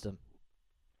new system?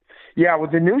 Yeah,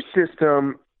 with the new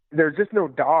system, there's just no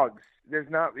dogs. There's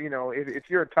not, you know, if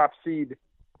you're a top seed,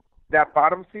 that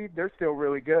bottom seed, they're still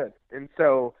really good. And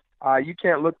so you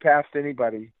can't look past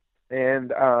anybody. And,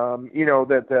 you know,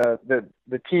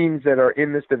 the teams that are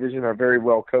in this division are very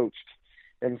well coached.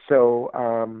 And so,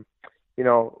 you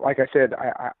know, like I said,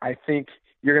 I think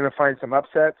you're going to find some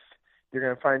upsets. You're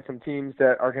going to find some teams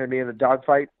that are going to be in a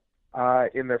dogfight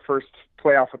in their first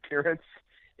playoff appearance,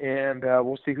 and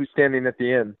we'll see who's standing at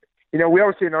the end. You know, we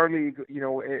always say in our league, you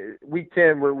know, week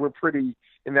 10, we're pretty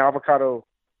in the Avocado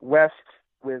West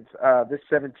with this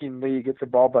 17 league. It's a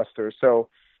ball buster. So,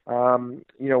 you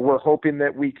know, we're hoping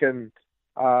that we can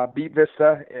beat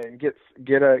Vista and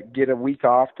get a week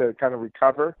off to kind of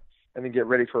recover and then get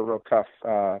ready for a real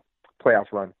tough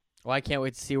playoff run. Well, I can't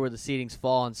wait to see where the seedings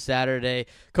fall on Saturday.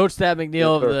 Coach Thad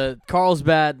McNeil of the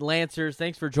Carlsbad Lancers,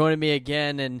 thanks for joining me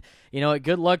again. And, you know,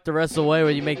 good luck the rest of the way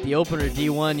whether you make the Open or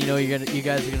D1. You know, you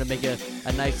guys are going to make a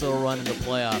nice little run in the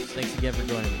playoffs. Thanks again for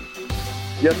joining me.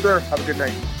 Yes, sir. Have a good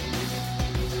night.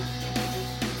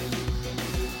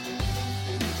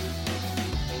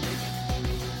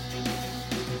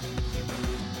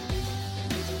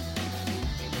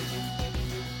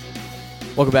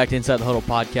 Welcome back to Inside the Huddle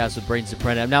podcast with Braden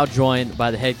Soprano. I'm now joined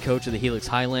by the head coach of the Helix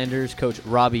Highlanders, Coach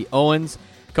Robbie Owens.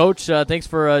 Coach, thanks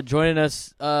for joining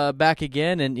us back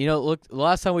again. And, look, the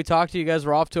last time we talked to you, guys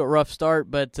were off to a rough start,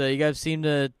 but you guys seem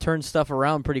to turn stuff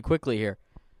around pretty quickly here.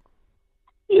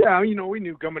 Yeah, we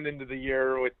knew coming into the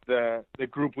year with the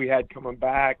group we had coming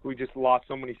back. We just lost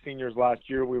so many seniors last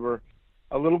year. We were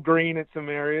a little green at some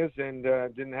areas and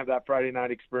didn't have that Friday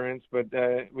night experience, but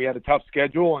we had a tough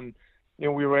schedule, and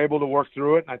we were able to work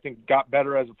through it, and I think got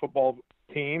better as a football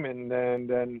team, and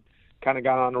then kind of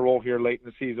got on a roll here late in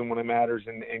the season when it matters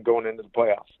and going into the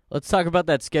playoffs. Let's talk about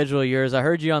that schedule of yours. I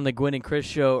heard you on the Gwynn and Chris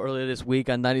show earlier this week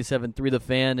on 97.3 The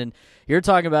Fan, and you're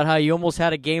talking about how you almost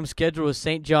had a game scheduled with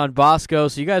St. John Bosco,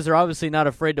 so you guys are obviously not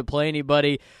afraid to play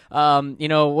anybody.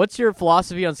 What's your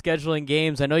philosophy on scheduling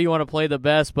games? I know you want to play the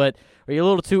best, but are you a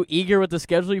little too eager with the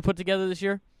schedule you put together this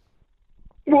year?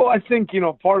 Well, I think,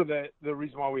 part of the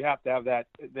reason why we have to have that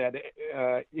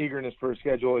eagerness for a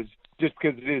schedule is just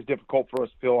because it is difficult for us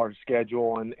to fill our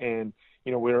schedule, and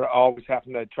we're always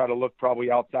having to try to look probably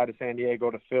outside of San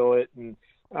Diego to fill it. And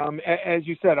as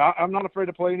you said, I'm not afraid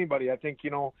to play anybody. I think,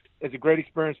 it's a great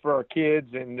experience for our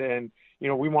kids, and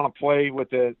we want to play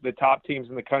with the top teams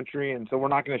in the country, and so we're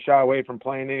not going to shy away from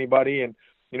playing anybody. And,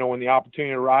 when the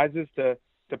opportunity arises to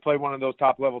play one of those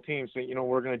top-level teams, so,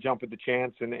 we're going to jump at the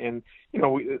chance. And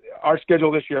our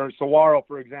schedule this year, Saguaro,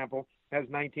 for example, has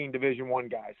 19 Division I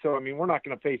guys. So, we're not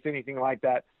going to face anything like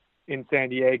that in San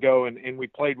Diego, and we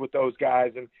played with those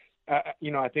guys. And,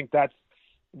 I think that's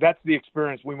the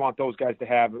experience we want those guys to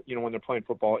have, when they're playing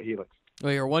football at Helix.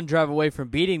 Well, you're one drive away from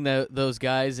beating those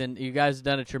guys, and you guys have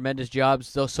done a tremendous job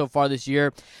so far this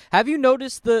year. Have you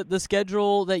noticed the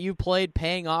schedule that you played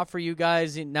paying off for you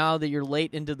guys now that you're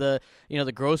late into the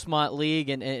the Grossmont League,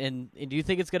 and do you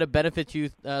think it's going to benefit you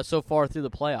so far through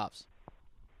the playoffs?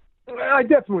 I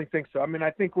definitely think so.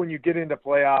 I think when you get into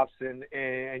playoffs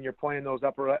and you're playing those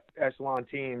upper echelon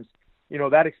teams,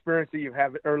 that experience that you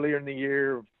have earlier in the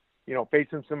year,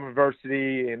 facing some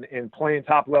adversity and playing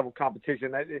top-level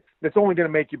competition, that's only going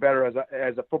to make you better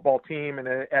as a football team and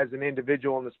as an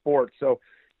individual in the sport. So,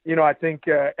 I think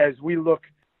as we look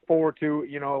forward to,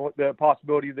 the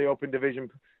possibility of the Open Division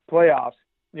playoffs,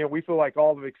 we feel like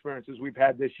all the experiences we've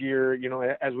had this year,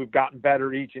 as we've gotten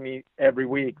better each and every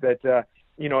week, that,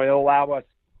 it'll allow us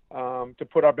to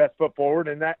put our best foot forward.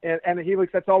 And at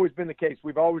Helix, that's always been the case.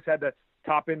 We've always had to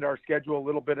top into our schedule a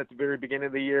little bit at the very beginning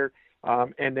of the year,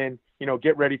 and then,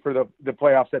 get ready for the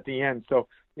playoffs at the end. So,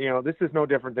 this is no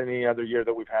different than any other year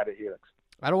that we've had at Helix.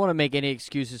 I don't want to make any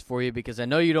excuses for you because I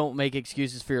know you don't make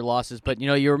excuses for your losses, but,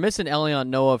 you were missing Elion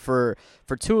Noah for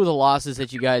two of the losses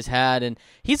that you guys had, and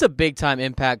he's a big-time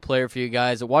impact player for you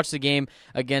guys. I watched the game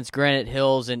against Granite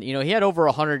Hills, and, he had over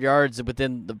 100 yards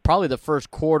within probably the first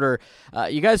quarter.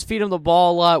 You guys feed him the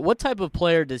ball a lot. What type of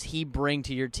player does he bring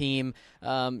to your team,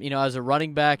 as a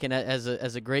running back and as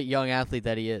a great young athlete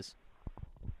that he is?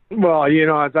 Well,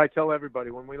 as I tell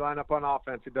everybody, when we line up on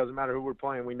offense, it doesn't matter who we're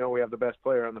playing. We know we have the best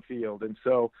player on the field. And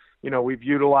so, we've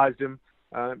utilized him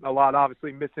a lot,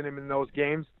 obviously missing him in those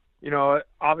games.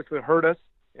 Obviously hurt us.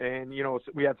 And,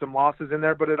 we had some losses in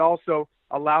there, but it also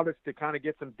allowed us to kind of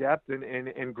get some depth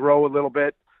and grow a little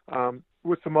bit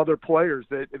with some other players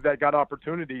that got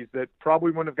opportunities that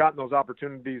probably wouldn't have gotten those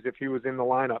opportunities if he was in the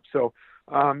lineup. So,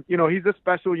 he's a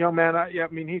special young man.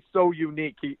 He's so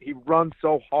unique. He runs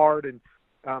so hard and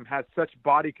has such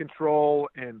body control,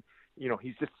 and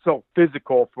he's just so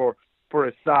physical for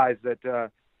his size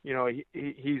that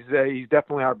he's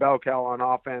definitely our bell cow on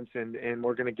offense, and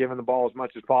we're going to give him the ball as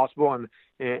much as possible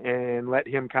and let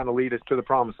him kind of lead us to the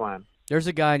promised land. There's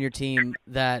a guy on your team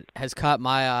that has caught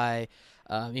my eye,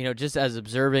 just as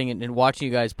observing and watching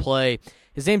you guys play.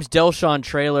 His name's Delshawn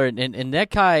Traylor, and that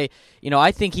guy,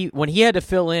 I think when he had to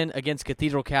fill in against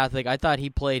Cathedral Catholic, I thought he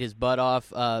played his butt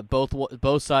off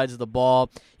both sides of the ball.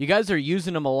 You guys are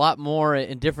using him a lot more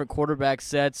in different quarterback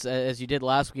sets as you did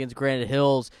last week against Granite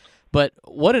Hills. But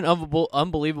what an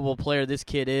unbelievable player this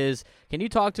kid is. Can you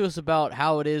talk to us about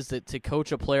how it is to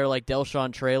coach a player like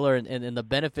Delshawn Traylor and the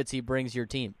benefits he brings your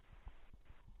team?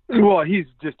 Well, he's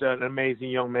just an amazing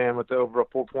young man with over a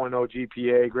 4.0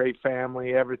 GPA, great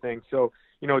family, everything. So,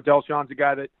 Delshawn's a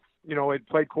guy that, had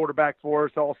played quarterback for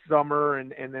us all summer.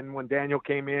 And then when Daniel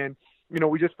came in,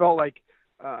 we just felt like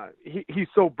he's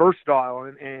so versatile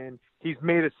and he's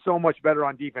made us so much better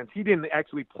on defense. He didn't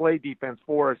actually play defense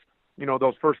for us,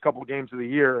 those first couple of games of the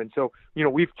year. And so,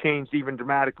 we've changed even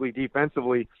dramatically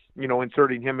defensively,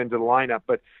 inserting him into the lineup.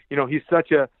 But, he's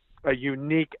such a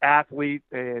unique athlete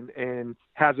and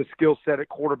has a skill set at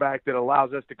quarterback that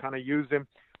allows us to kind of use him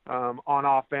on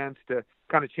offense to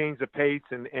kind of change the pace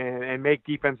and make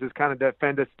defenses kind of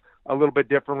defend us a little bit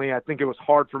differently. I think it was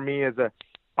hard for me as a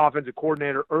offensive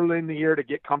coordinator early in the year to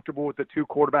get comfortable with the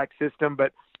 2-quarterback system,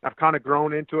 but I've kind of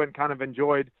grown into it and kind of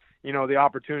enjoyed, the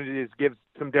opportunity to give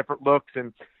some different looks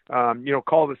and,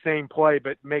 call the same play,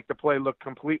 but make the play look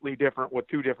completely different with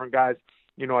 2 different guys,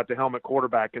 at the helmet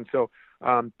quarterback. And so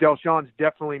Del'Shawn's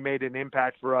definitely made an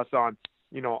impact for us on,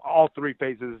 all 3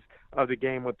 phases of the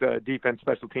game with the defense,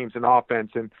 special teams, and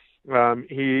offense. And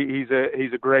he's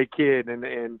a great kid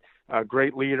and a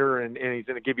great leader, and he's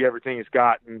going to give you everything he's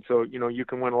got. And so, you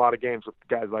can win a lot of games with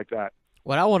guys like that.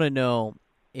 What I want to know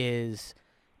is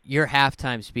your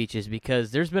halftime speeches,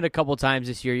 because there's been a couple times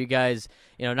this year you guys,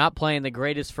 not playing the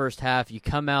greatest first half. You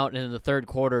come out and in the third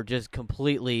quarter just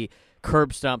completely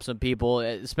curb stomp some people,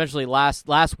 especially last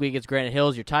week against Granite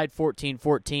Hills. You're tied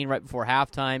 14-14 right before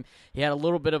halftime. You had a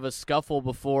little bit of a scuffle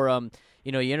before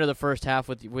you enter the first half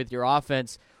with your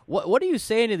offense. What are you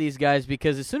saying to these guys?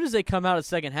 Because as soon as they come out of the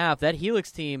second half, that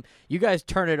Helix team, you guys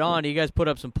turn it on. You guys put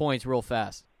up some points real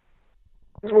fast.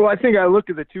 Well, I think I looked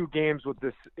at the 2 games with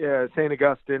this St.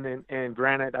 Augustine and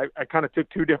Granite. I kind of took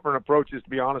 2 different approaches, to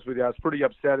be honest with you. I was pretty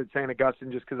upset at St.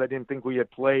 Augustine just because I didn't think we had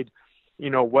played,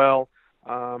 well.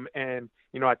 And,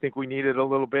 I think we needed a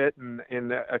little bit,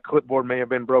 and a clipboard may have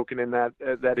been broken in that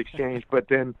exchange. But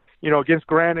then, against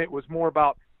Granite, it was more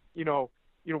about,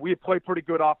 we had played pretty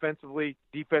good offensively.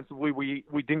 Defensively, we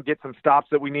didn't get some stops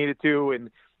that we needed to, and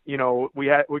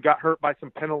we got hurt by some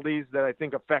penalties that I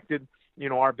think affected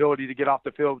our ability to get off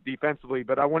the field defensively.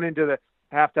 But I went into the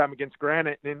halftime against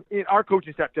Granite, and our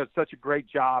coaching staff does such a great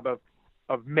job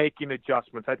of making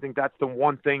adjustments. I think that's the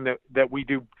one thing that we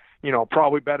do,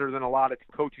 probably better than a lot of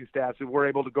coaching staffs. Is we're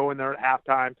able to go in there at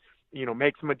halftime,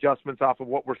 make some adjustments off of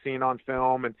what we're seeing on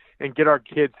film and get our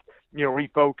kids,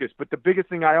 refocused. But the biggest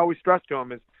thing I always stress to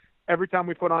them is every time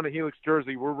we put on a Helix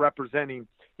jersey, we're representing,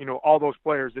 all those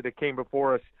players that came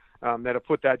before us that have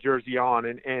put that jersey on.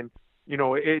 And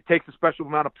it takes a special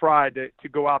amount of pride to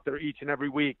go out there each and every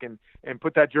week and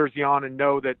put that jersey on and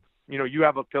know that, you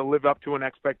have to live up to an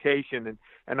expectation.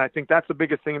 And I think that's the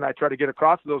biggest thing that I try to get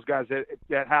across to those guys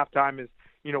at halftime is,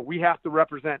 we have to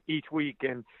represent each week.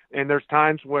 And there's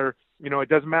times where, it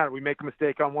doesn't matter. We make a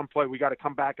mistake on one play. We got to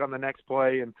come back on the next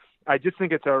play. And I just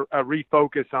think it's a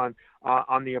refocus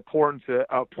on the importance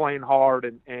of playing hard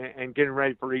and getting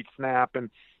ready for each snap. And,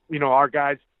 our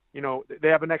guys, they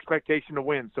have an expectation to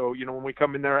win. So, when we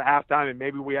come in there at halftime and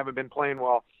maybe we haven't been playing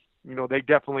well, they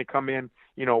definitely come in,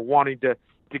 wanting to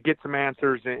get some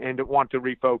answers and to want to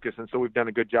refocus. And so we've done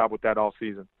a good job with that all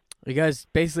season. You guys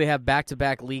basically have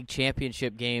back-to-back league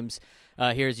championship games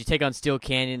here as you take on Steele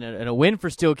Canyon, and a win for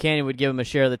Steele Canyon would give them a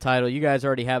share of the title. You guys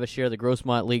already have a share of the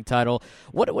Grossmont League title.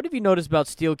 What have you noticed about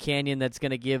Steele Canyon that's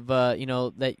going to give,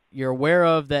 that you're aware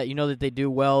of, that that they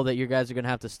do well, that your guys are going to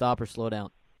have to stop or slow down?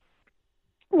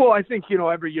 Well, I think,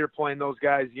 every year playing those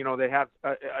guys, they have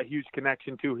a huge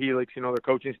connection to Helix. Their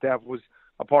coaching staff was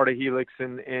a part of Helix,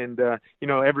 and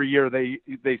every year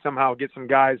they somehow get some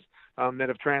guys that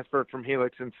have transferred from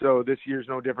Helix. And so this year's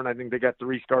no different. I think they got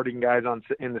 3 starting guys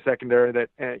in the secondary that,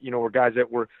 were guys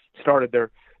that started their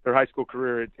high school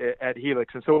career at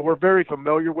Helix. And so we're very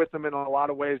familiar with them in a lot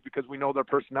of ways because we know their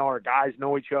personnel. Our guys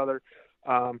know each other.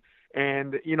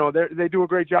 And, they do a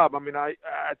great job. I mean, I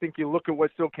think you look at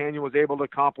what Steele Canyon was able to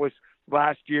accomplish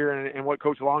last year and what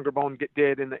Coach Longerbone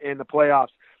did in the playoffs.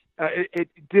 It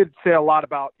did say a lot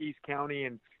about East County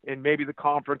and maybe the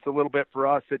conference a little bit for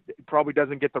us. It probably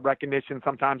doesn't get the recognition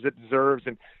sometimes it deserves.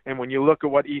 And when you look at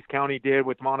what East County did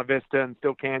with Monte Vista and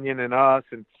Steele Canyon and us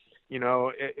and,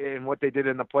 and what they did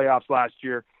in the playoffs last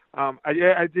year,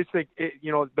 I just think,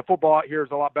 the football out here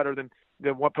is a lot better than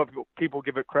what people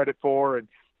give it credit for. And,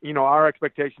 our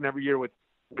expectation every year with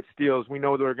Steele is we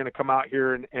know they're going to come out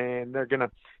here and they're going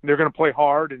to play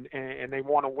hard and they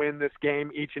want to win this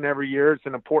game each and every year. It's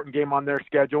an important game on their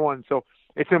schedule. And so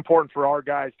it's important for our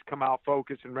guys to come out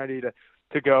focused and ready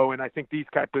to go. And I think these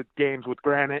type of games with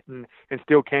Granite and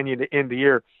Steele Canyon to end the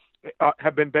year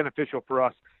have been beneficial for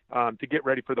us to get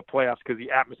ready for the playoffs because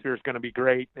the atmosphere is going to be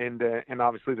great. And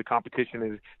obviously the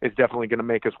competition is definitely going to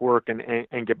make us work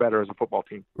and get better as a football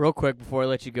team. Real quick before I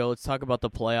let you go, let's talk about the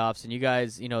playoffs. And you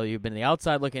guys, you've been the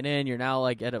outside looking in. You're now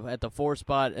like at the 4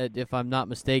 spot, if I'm not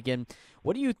mistaken.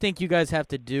 What do you think you guys have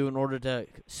to do in order to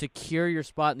secure your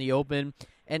spot in the Open?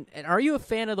 And are you a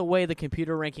fan of the way the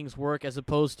computer rankings work as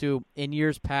opposed to in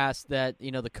years past that,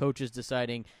 the coach is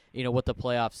deciding, what the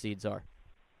playoff seeds are?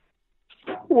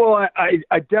 Well,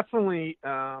 I definitely,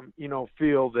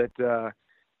 feel that,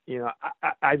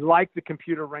 I like the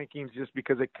computer rankings just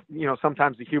because it,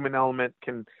 sometimes the human element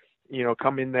can,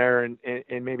 come in there and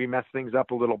maybe mess things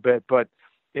up a little bit. But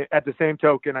at the same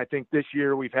token, I think this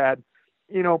year we've had,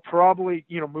 probably,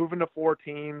 moving to 4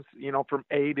 teams, from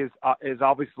 8 is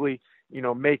obviously,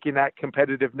 making that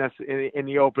competitiveness in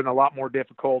the Open a lot more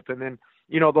difficult. And then,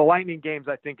 the Lightning games,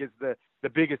 I think, is the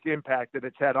biggest impact that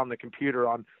it's had on the computer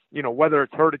on, whether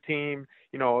it's hurt a team,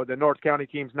 the North County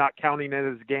teams not counting it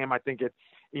as a game. I think it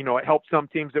helped some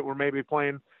teams that were maybe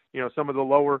playing, some of the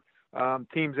lower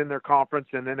teams in their conference,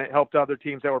 and then it helped other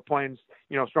teams that were playing,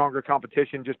 stronger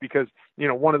competition, just because,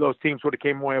 one of those teams would have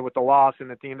came away with the loss,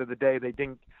 and at the end of the day, they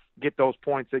didn't get those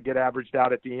points that get averaged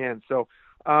out at the end. So,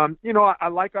 I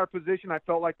like our position. I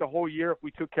felt like the whole year, if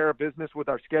we took care of business with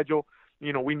our schedule,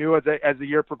 we knew as the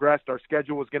year progressed, our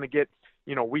schedule was going to get,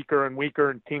 weaker and weaker,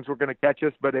 and teams were going to catch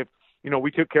us. But if,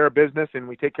 we took care of business and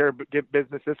we take care of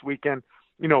business this weekend,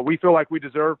 we feel like we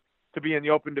deserve to be in the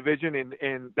Open division,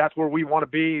 and that's where we want to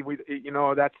be.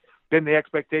 That's been the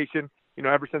expectation,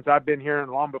 ever since I've been here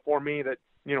and long before me, that,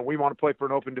 we want to play for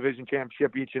an Open division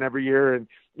championship each and every year. And,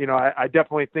 I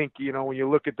definitely think, when you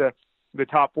look at the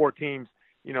top 4 teams,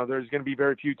 there's going to be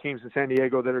very few teams in San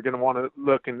Diego that are going to want to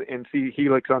look and see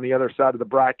Helix on the other side of the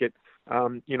bracket,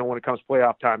 when it comes to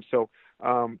playoff time. So,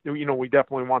 we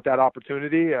definitely want that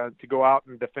opportunity to go out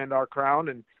and defend our crown,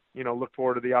 and, look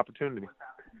forward to the opportunity.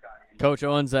 Coach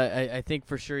Owens, I think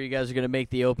for sure you guys are going to make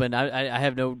the Open. I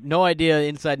have no idea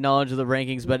inside knowledge of the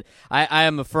rankings, but I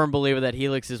am a firm believer that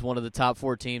Helix is one of the top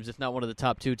 4 teams, if not one of the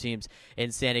top 2 teams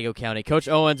in San Diego County. Coach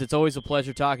Owens, it's always a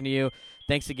pleasure talking to you.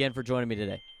 Thanks again for joining me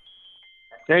today.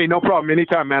 Hey, no problem.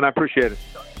 Anytime, man. I appreciate it.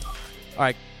 All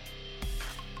right.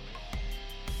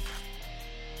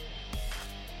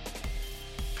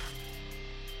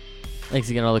 Thanks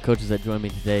again to all the coaches that joined me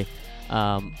today.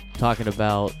 Talking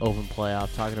about Open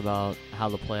Playoff, talking about how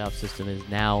the playoff system is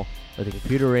now with the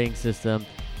computer rating system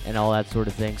and all that sort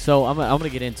of thing. So I'm going to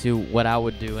get into what I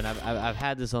would do, and I've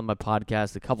had this on my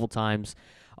podcast a couple times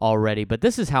already, but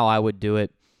this is how I would do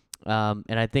it, and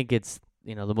I think it's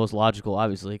the most logical,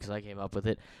 obviously, because I came up with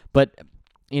it. But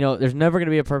there's never going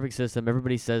to be a perfect system.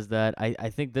 Everybody says that.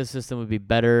 I think this system would be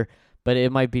better, but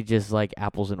it might be just like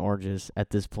apples and oranges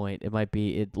at this point.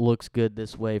 It looks good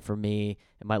this way for me.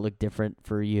 It might look different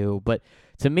for you. But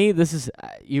to me, this is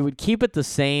you would keep it the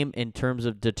same in terms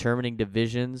of determining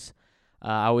divisions.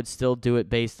 I would still do it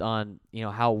based on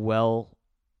how well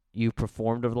you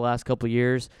performed over the last couple of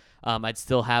years. I'd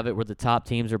still have it where the top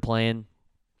teams are playing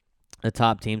the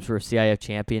top teams for a CIF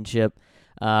championship.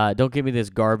 Don't give me this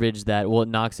garbage that, it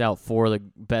knocks out 4 of the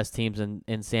best teams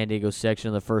in San Diego section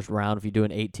in the first round if you do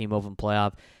an 8-team Open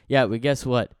playoff. Yeah, but guess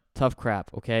what? Tough crap,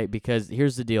 okay? Because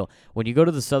here's the deal. When you go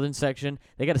to the southern section,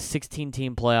 they got a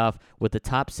 16-team playoff with the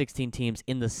top 16 teams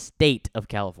in the state of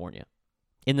California.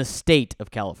 In the state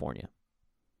of California.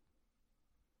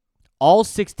 All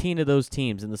 16 of those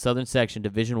teams in the southern section,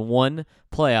 Division I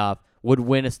playoff, would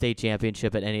win a state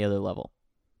championship at any other level.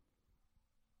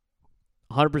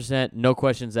 100%, no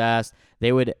questions asked.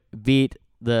 They would beat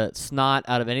the snot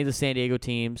out of any of the San Diego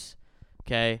teams,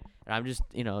 okay? And I'm just,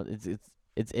 it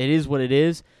is what it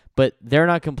is, but they're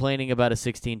not complaining about a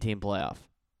 16-team playoff.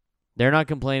 They're not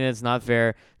complaining it's not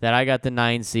fair that I got the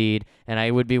 9 seed and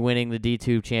I would be winning the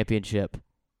D2 championship.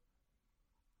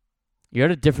 You're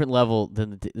at a different level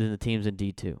than the teams in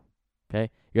D2,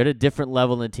 okay? You're at a different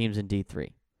level than the teams in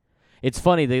D3. It's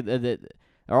funny,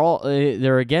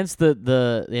 they're against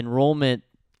the enrollment,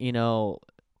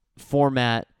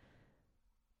 format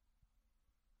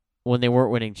when they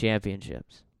weren't winning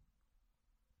championships.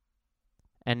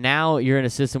 And now you're in a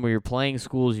system where you're playing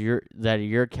schools that are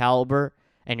your caliber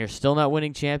and you're still not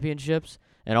winning championships,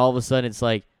 and all of a sudden it's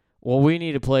like, well, we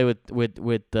need to play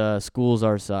with schools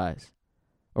our size.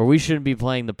 Or we shouldn't be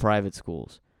playing the private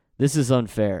schools. This is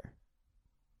unfair.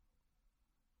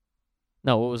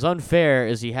 No, what was unfair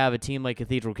is you have a team like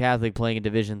Cathedral Catholic playing in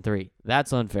Division III.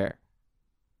 That's unfair.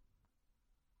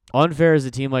 Unfair is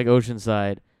a team like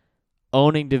Oceanside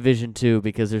owning Division II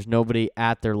because there's nobody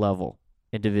at their level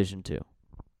in Division II.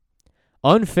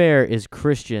 Unfair is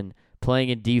Christian playing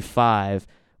in D5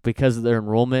 because of their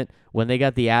enrollment when they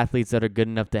got the athletes that are good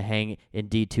enough to hang in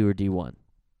D2 or D1.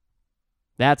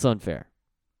 That's unfair.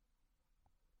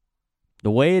 The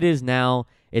way it is now,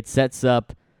 it sets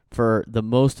up for the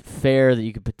most fair that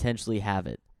you could potentially have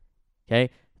it. Okay?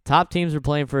 Top teams are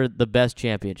playing for the best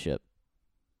championship.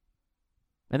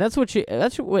 And that's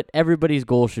what everybody's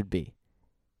goal should be.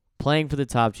 Playing for the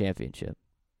top championship.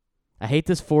 I hate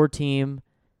this 4-team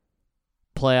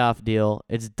playoff deal.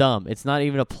 It's dumb. It's not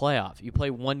even a playoff. You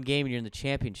play one game and you're in the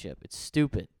championship. It's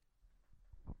stupid.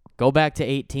 Go back to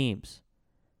 8 teams.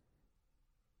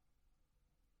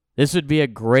 This would be a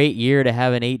great year to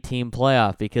have an 8-team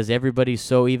playoff because everybody's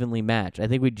so evenly matched. I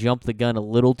think we jumped the gun a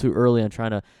little too early on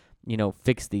trying to,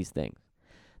 fix these things.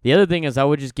 The other thing is I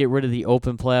would just get rid of the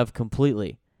open playoff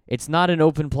completely. It's not an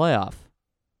open playoff.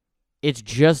 It's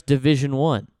just Division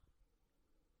I.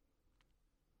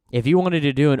 If you wanted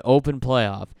to do an open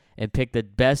playoff and pick the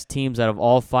best teams out of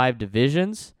all 5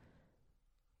 divisions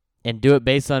and do it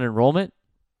based on enrollment,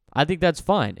 I think that's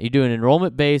fine. You do an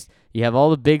enrollment based, you have all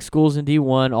the big schools in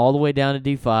D1 all the way down to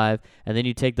D5, and then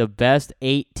you take the best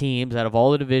 8 teams out of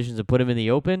all the divisions and put them in the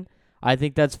open. I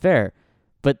think that's fair.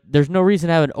 But there's no reason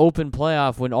to have an open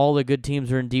playoff when all the good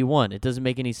teams are in D1. It doesn't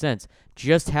make any sense.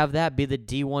 Just have that be the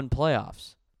D1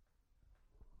 playoffs.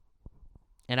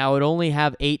 And I would only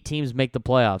have 8 teams make the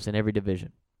playoffs in every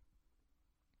division.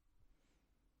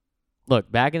 Look,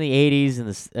 back in the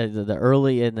 80s and the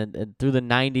early and through the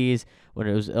 90s, when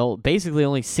it was basically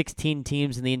only 16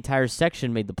 teams in the entire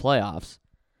section made the playoffs,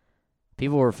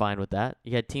 people were fine with that.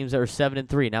 You had teams that were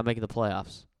 7-3 not making the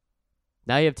playoffs.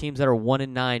 Now you have teams that are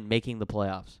 1-9 making the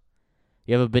playoffs.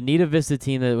 You have a Bonita Vista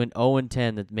team that went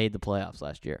 0-10 that made the playoffs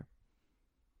last year.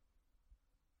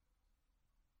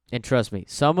 And trust me,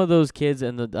 some of those kids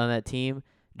on that team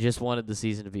just wanted the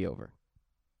season to be over.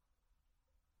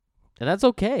 And that's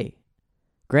okay.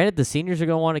 Granted, the seniors are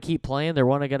going to want to keep playing. They're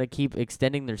going to keep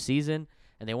extending their season,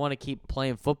 and they want to keep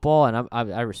playing football, and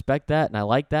I respect that, and I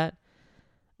like that.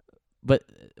 But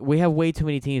we have way too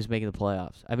many teams making the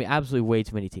playoffs. I mean, absolutely way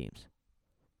too many teams.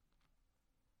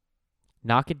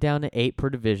 Knock it down to 8 per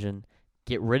division.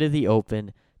 Get rid of the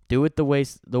open. Do it the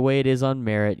way it is on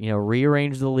merit.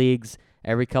 Rearrange the leagues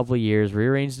every couple of years.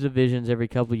 Rearrange the divisions every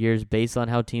couple of years based on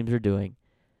how teams are doing.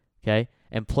 Okay?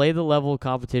 And play the level of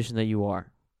competition that you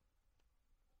are.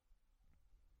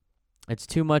 It's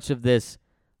too much of this,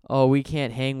 we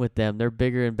can't hang with them. They're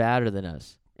bigger and badder than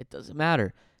us. It doesn't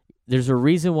matter. There's a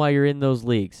reason why you're in those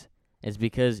leagues. It's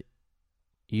because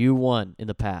you won in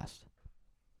the past.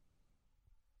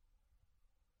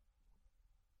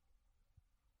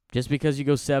 Just because you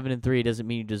go 7-3 doesn't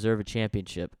mean you deserve a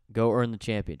championship. Go earn the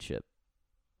championship.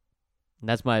 And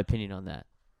that's my opinion on that.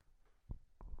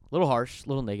 A little harsh, a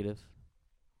little negative.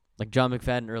 Like John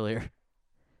McFadden earlier.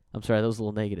 I'm sorry, that was a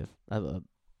little negative. I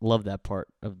love that part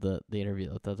of the interview.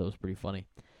 I thought that was pretty funny.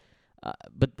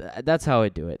 But that's how I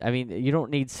do it. I mean, you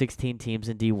don't need 16 teams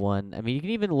in D1. I mean, you can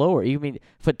even lower. You can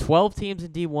put 12 teams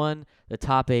in D1, the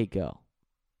top 8 go.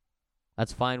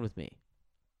 That's fine with me.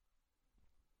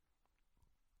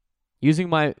 Using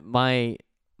my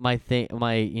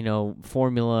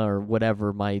formula or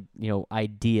whatever, my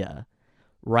idea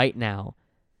right now,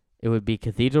 it would be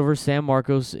Cathedral versus San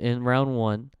Marcos in round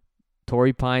 1,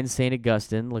 Torrey Pines, St.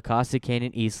 Augustine, La Costa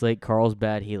Canyon, Eastlake,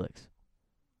 Carlsbad, Helix.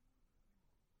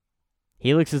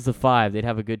 Helix is the 5. They'd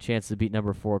have a good chance to beat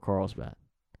number 4, Carlsbad.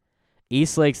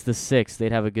 Eastlake's the 6.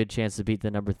 They'd have a good chance to beat the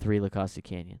number 3, La Costa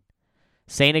Canyon.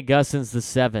 St. Augustine's the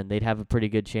 7. They'd have a pretty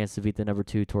good chance to beat the number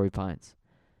 2, Torrey Pines.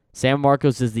 San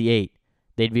Marcos is the 8.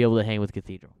 They'd be able to hang with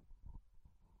Cathedral.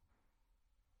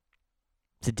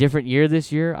 It's a different year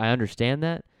this year. I understand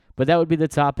that. But that would be the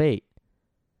top 8.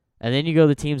 And then you go to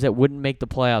the teams that wouldn't make the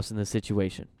playoffs in this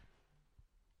situation.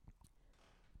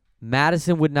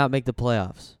 Madison would not make the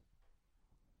playoffs.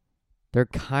 They're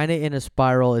kind of in a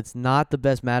spiral. It's not the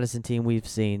best Madison team we've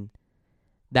seen.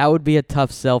 That would be a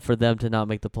tough sell for them to not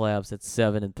make the playoffs at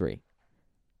 7-3.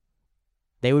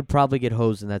 They would probably get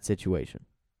hosed in that situation.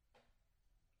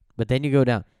 But then you go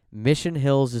down. Mission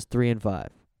Hills is 3-5.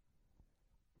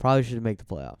 Probably should make the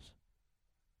playoffs.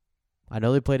 I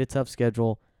know they played a tough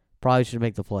schedule. Probably should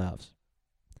make the playoffs.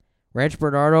 Rancho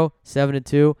Bernardo,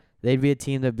 7-2. They'd be a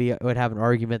team that would have an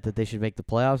argument that they should make the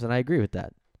playoffs, and I agree with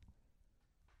that.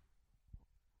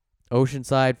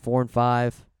 Oceanside,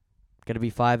 4-5. Going to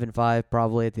be 5-5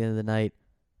 probably at the end of the night.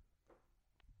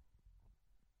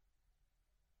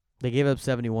 They gave up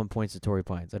 71 points to Torrey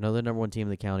Pines. I know they're number 1 team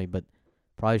in the county, but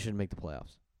probably shouldn't make the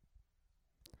playoffs.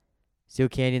 Steel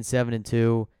Canyon,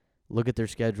 7-2. Look at their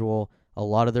schedule. A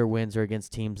lot of their wins are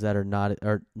against teams that are not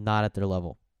at their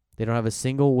level. They don't have a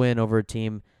single win over a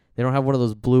team. They don't have one of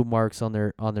those blue marks on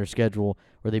their schedule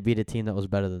where they beat a team that was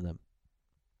better than them.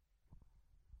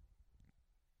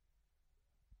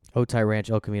 Otay Ranch,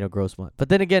 El Camino, Grossmont. But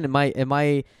then again, in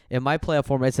my playoff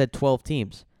format, I said 12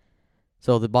 teams.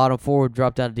 So the bottom 4 would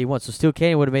drop down to D1. So Steel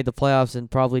Canyon would have made the playoffs in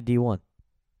probably D1.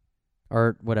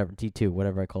 Or whatever, D2,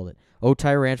 whatever I called it.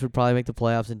 Otay Ranch would probably make the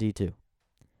playoffs in D2.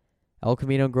 El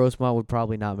Camino and Grossmont would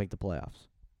probably not make the playoffs.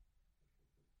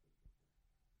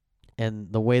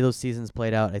 And the way those seasons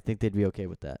played out, I think they'd be okay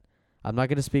with that. I'm not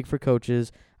going to speak for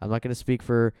coaches. I'm not going to speak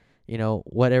for,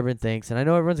 what everyone thinks. And I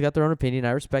know everyone's got their own opinion.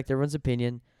 I respect everyone's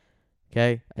opinion.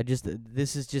 Okay?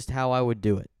 This is just how I would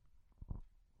do it.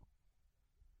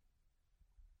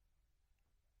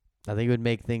 I think it would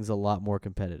make things a lot more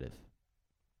competitive.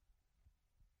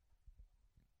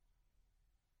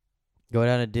 Go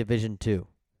down to Division 2.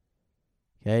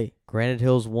 Okay, Granite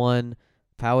Hills 1,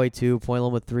 Poway 2, Point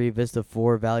Loma 3, Vista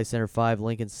 4, Valley Center 5,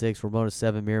 Lincoln 6, Ramona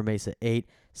 7, Mira Mesa 8.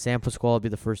 San Pasquale will be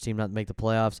the first team not to make the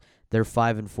playoffs. They're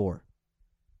 5-4.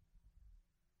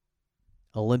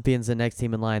 Olympians the next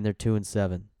team in line. They're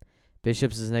 2-7.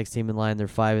 Bishops is the next team in line. They're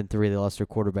 5-3. They lost their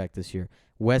quarterback this year.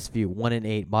 Westview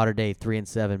 1-8. Mater Dei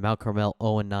 3-7. Mount Carmel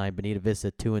 0-9. Bonita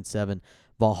Vista 2-7.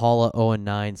 Valhalla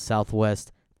 0-9.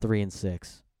 Southwest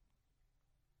 3-6.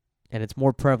 And it's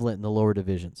more prevalent in the lower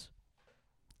divisions.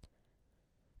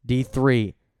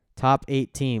 D3, top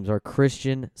 8 teams are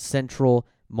Christian, Central,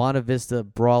 Monte Vista,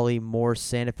 Brawley, Moore,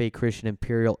 Santa Fe Christian,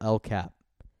 Imperial, El Cap.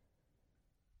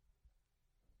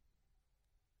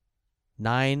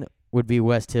 9 would be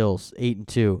West Hills,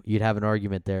 8-2. You'd have an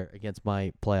argument there against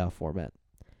my playoff format.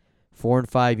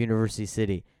 4-5, University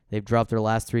City. They've dropped their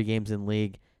last 3 games in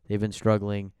league. They've been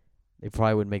struggling. They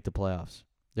probably wouldn't make the playoffs.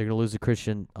 They're going to lose to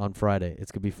Christian on Friday. It's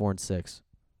going to be 4-6.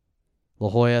 La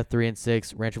Jolla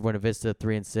 3-6. Rancho Buena Vista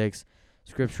 3-6.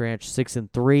 Scripps Ranch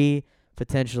 6-3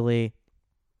 potentially.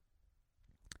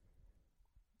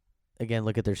 Again,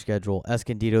 look at their schedule.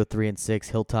 Escondido 3-6.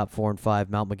 Hilltop 4-5.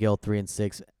 Mount Miguel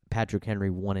 3-6. Patrick Henry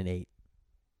 1-8.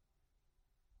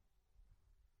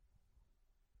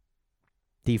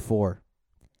 D4.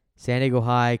 San Diego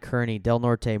High, Kearney, Del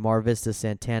Norte, Mar Vista,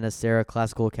 Santana, Serra,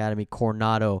 Classical Academy,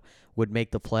 Coronado would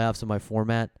make the playoffs in my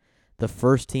format. The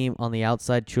first team on the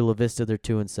outside, Chula Vista, they're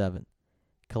 2-7.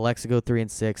 Calexico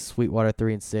 3-6, Sweetwater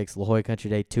 3-6, La Jolla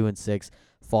Country Day 2-6,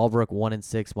 Fallbrook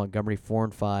 1-6, Montgomery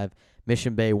 4-5,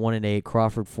 Mission Bay 1-8,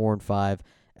 Crawford 4-5,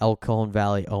 El Cajon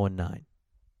Valley 0-9.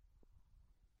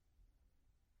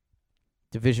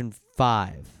 Division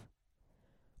 5.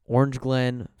 Orange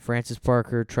Glen, Francis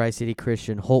Parker, Tri-City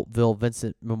Christian, Holtville,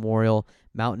 Vincent Memorial,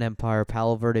 Mountain Empire,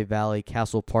 Palo Verde Valley,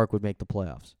 Castle Park would make the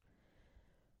playoffs.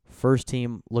 First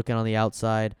team looking on the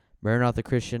outside, Maranatha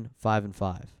Christian,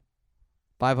 5-5.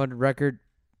 500 record,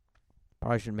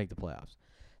 probably shouldn't make the playoffs.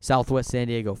 Southwest San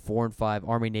Diego, 4-5.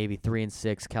 Army Navy,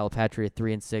 3-6. Calipatria,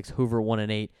 3-6. Hoover,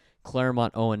 1-8.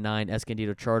 Claremont, 0-9.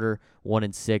 Escondido Charter,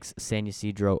 1-6. San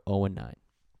Ysidro, 0-9.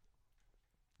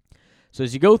 So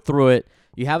as you go through it,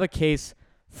 you have a case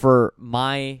for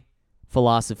my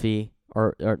philosophy,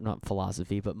 or not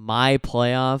philosophy, but my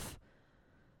playoff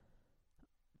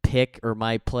pick or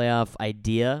my playoff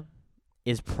idea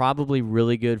is probably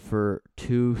really good for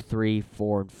 2, 3,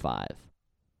 4, and 5.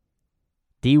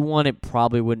 D1, it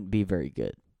probably wouldn't be very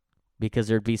good because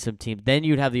there'd be some teams. Then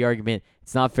you'd have the argument,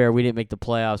 it's not fair, we didn't make the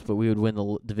playoffs, but we would win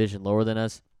the division lower than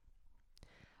us.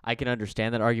 I can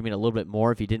understand that argument a little bit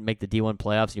more if you didn't make the D1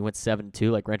 playoffs and you went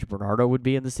 7-2 like Rancho Bernardo would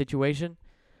be in this situation.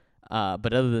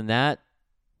 But other than that,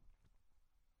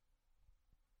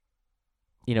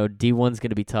 D1's going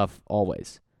to be tough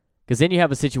always. Because then you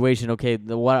have a situation, okay,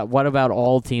 what about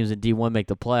all teams in D1 make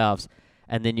the playoffs,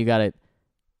 and then you got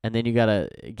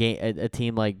a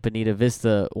team like Bonita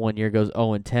Vista one year goes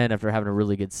 0-10 after having a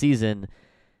really good season,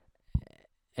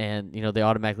 and they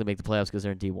automatically make the playoffs because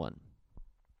they're in D1.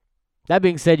 That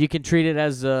being said, you can treat it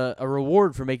as a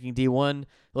reward for making D1.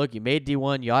 Look, you made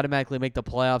D1. You automatically make the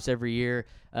playoffs every year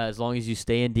as long as you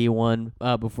stay in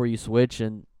D1 before you switch.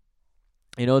 And,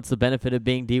 it's the benefit of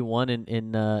being D1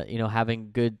 and having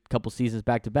good couple seasons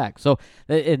back-to-back. So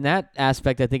in that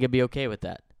aspect, I think I'd be okay with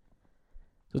that.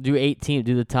 So do 8 teams.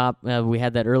 Do the top. We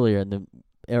had that earlier in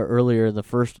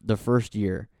the first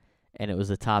year, and it was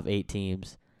the top 8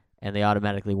 teams, and they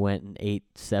automatically went in 8,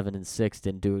 7, and 6.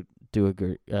 Didn't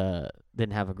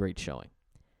have a great showing.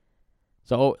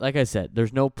 So, like I said,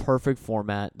 there's no perfect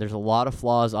format. There's a lot of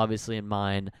flaws, obviously, in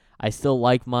mine. I still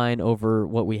like mine over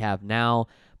what we have now,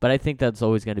 but I think that's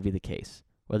always going to be the case.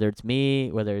 Whether it's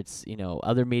me, whether it's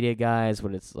other media guys,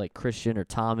 whether it's like Christian or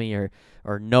Tommy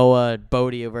or Noah,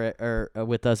 Bodie over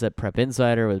with us at Prep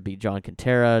Insider, whether it be John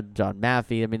Quintera, John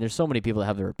Maffey. I mean, there's so many people that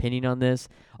have their opinion on this.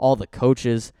 All the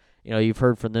coaches, you've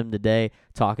heard from them today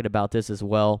talking about this as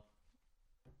well.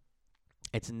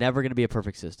 It's never going to be a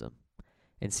perfect system.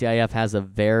 And CIF has a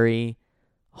very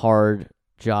hard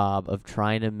job of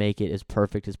trying to make it as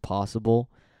perfect as possible.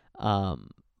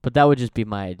 But that would just be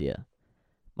my idea.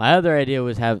 My other idea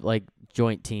was have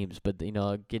joint teams, but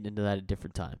I'll get into that at a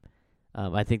different time.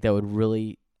 I think that would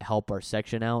really help our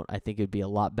section out. I think it would be a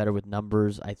lot better with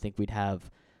numbers. I think we'd have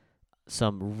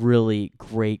some really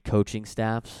great coaching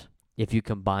staffs if you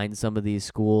combine some of these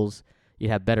schools. You'd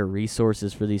have better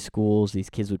resources for these schools. These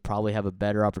kids would probably have a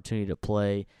better opportunity to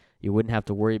play. You wouldn't have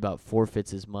to worry about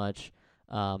forfeits as much,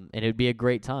 and it would be a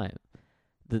great time.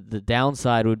 The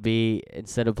downside would be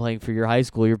instead of playing for your high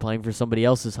school, you're playing for somebody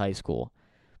else's high school.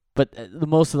 But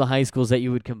most of the high schools that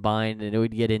you would combine, and it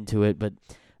would get into it, but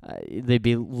they'd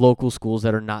be local schools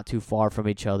that are not too far from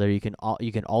each other. You can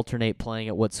alternate playing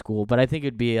at what school, but I think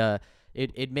it'd be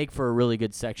it'd make for a really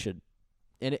good section,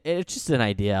 and it's just an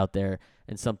idea out there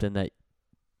and something that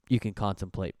you can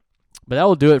contemplate. But that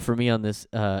will do it for me on this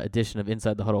edition of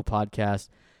Inside the Huddle podcast.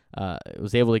 I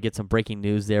was able to get some breaking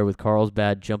news there with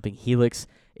Carlsbad jumping Helix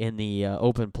in the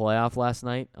Open playoff last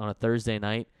night on a Thursday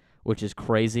night, which is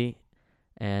crazy.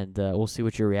 And we'll see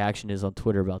what your reaction is on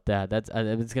Twitter about that.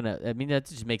 That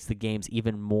just makes the games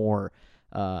even more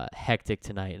hectic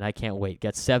tonight, and I can't wait.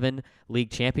 Got 7 league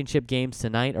championship games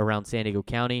tonight around San Diego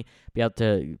County. If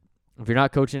you're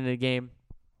not coaching in a game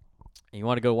and you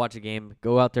want to go watch a game,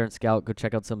 go out there and scout. Go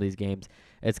check out some of these games.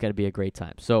 It's going to be a great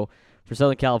time. So for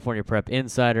Southern California Prep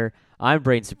Insider, I'm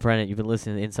Braden Suprenant. You've been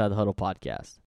listening to the Inside the Huddle podcast.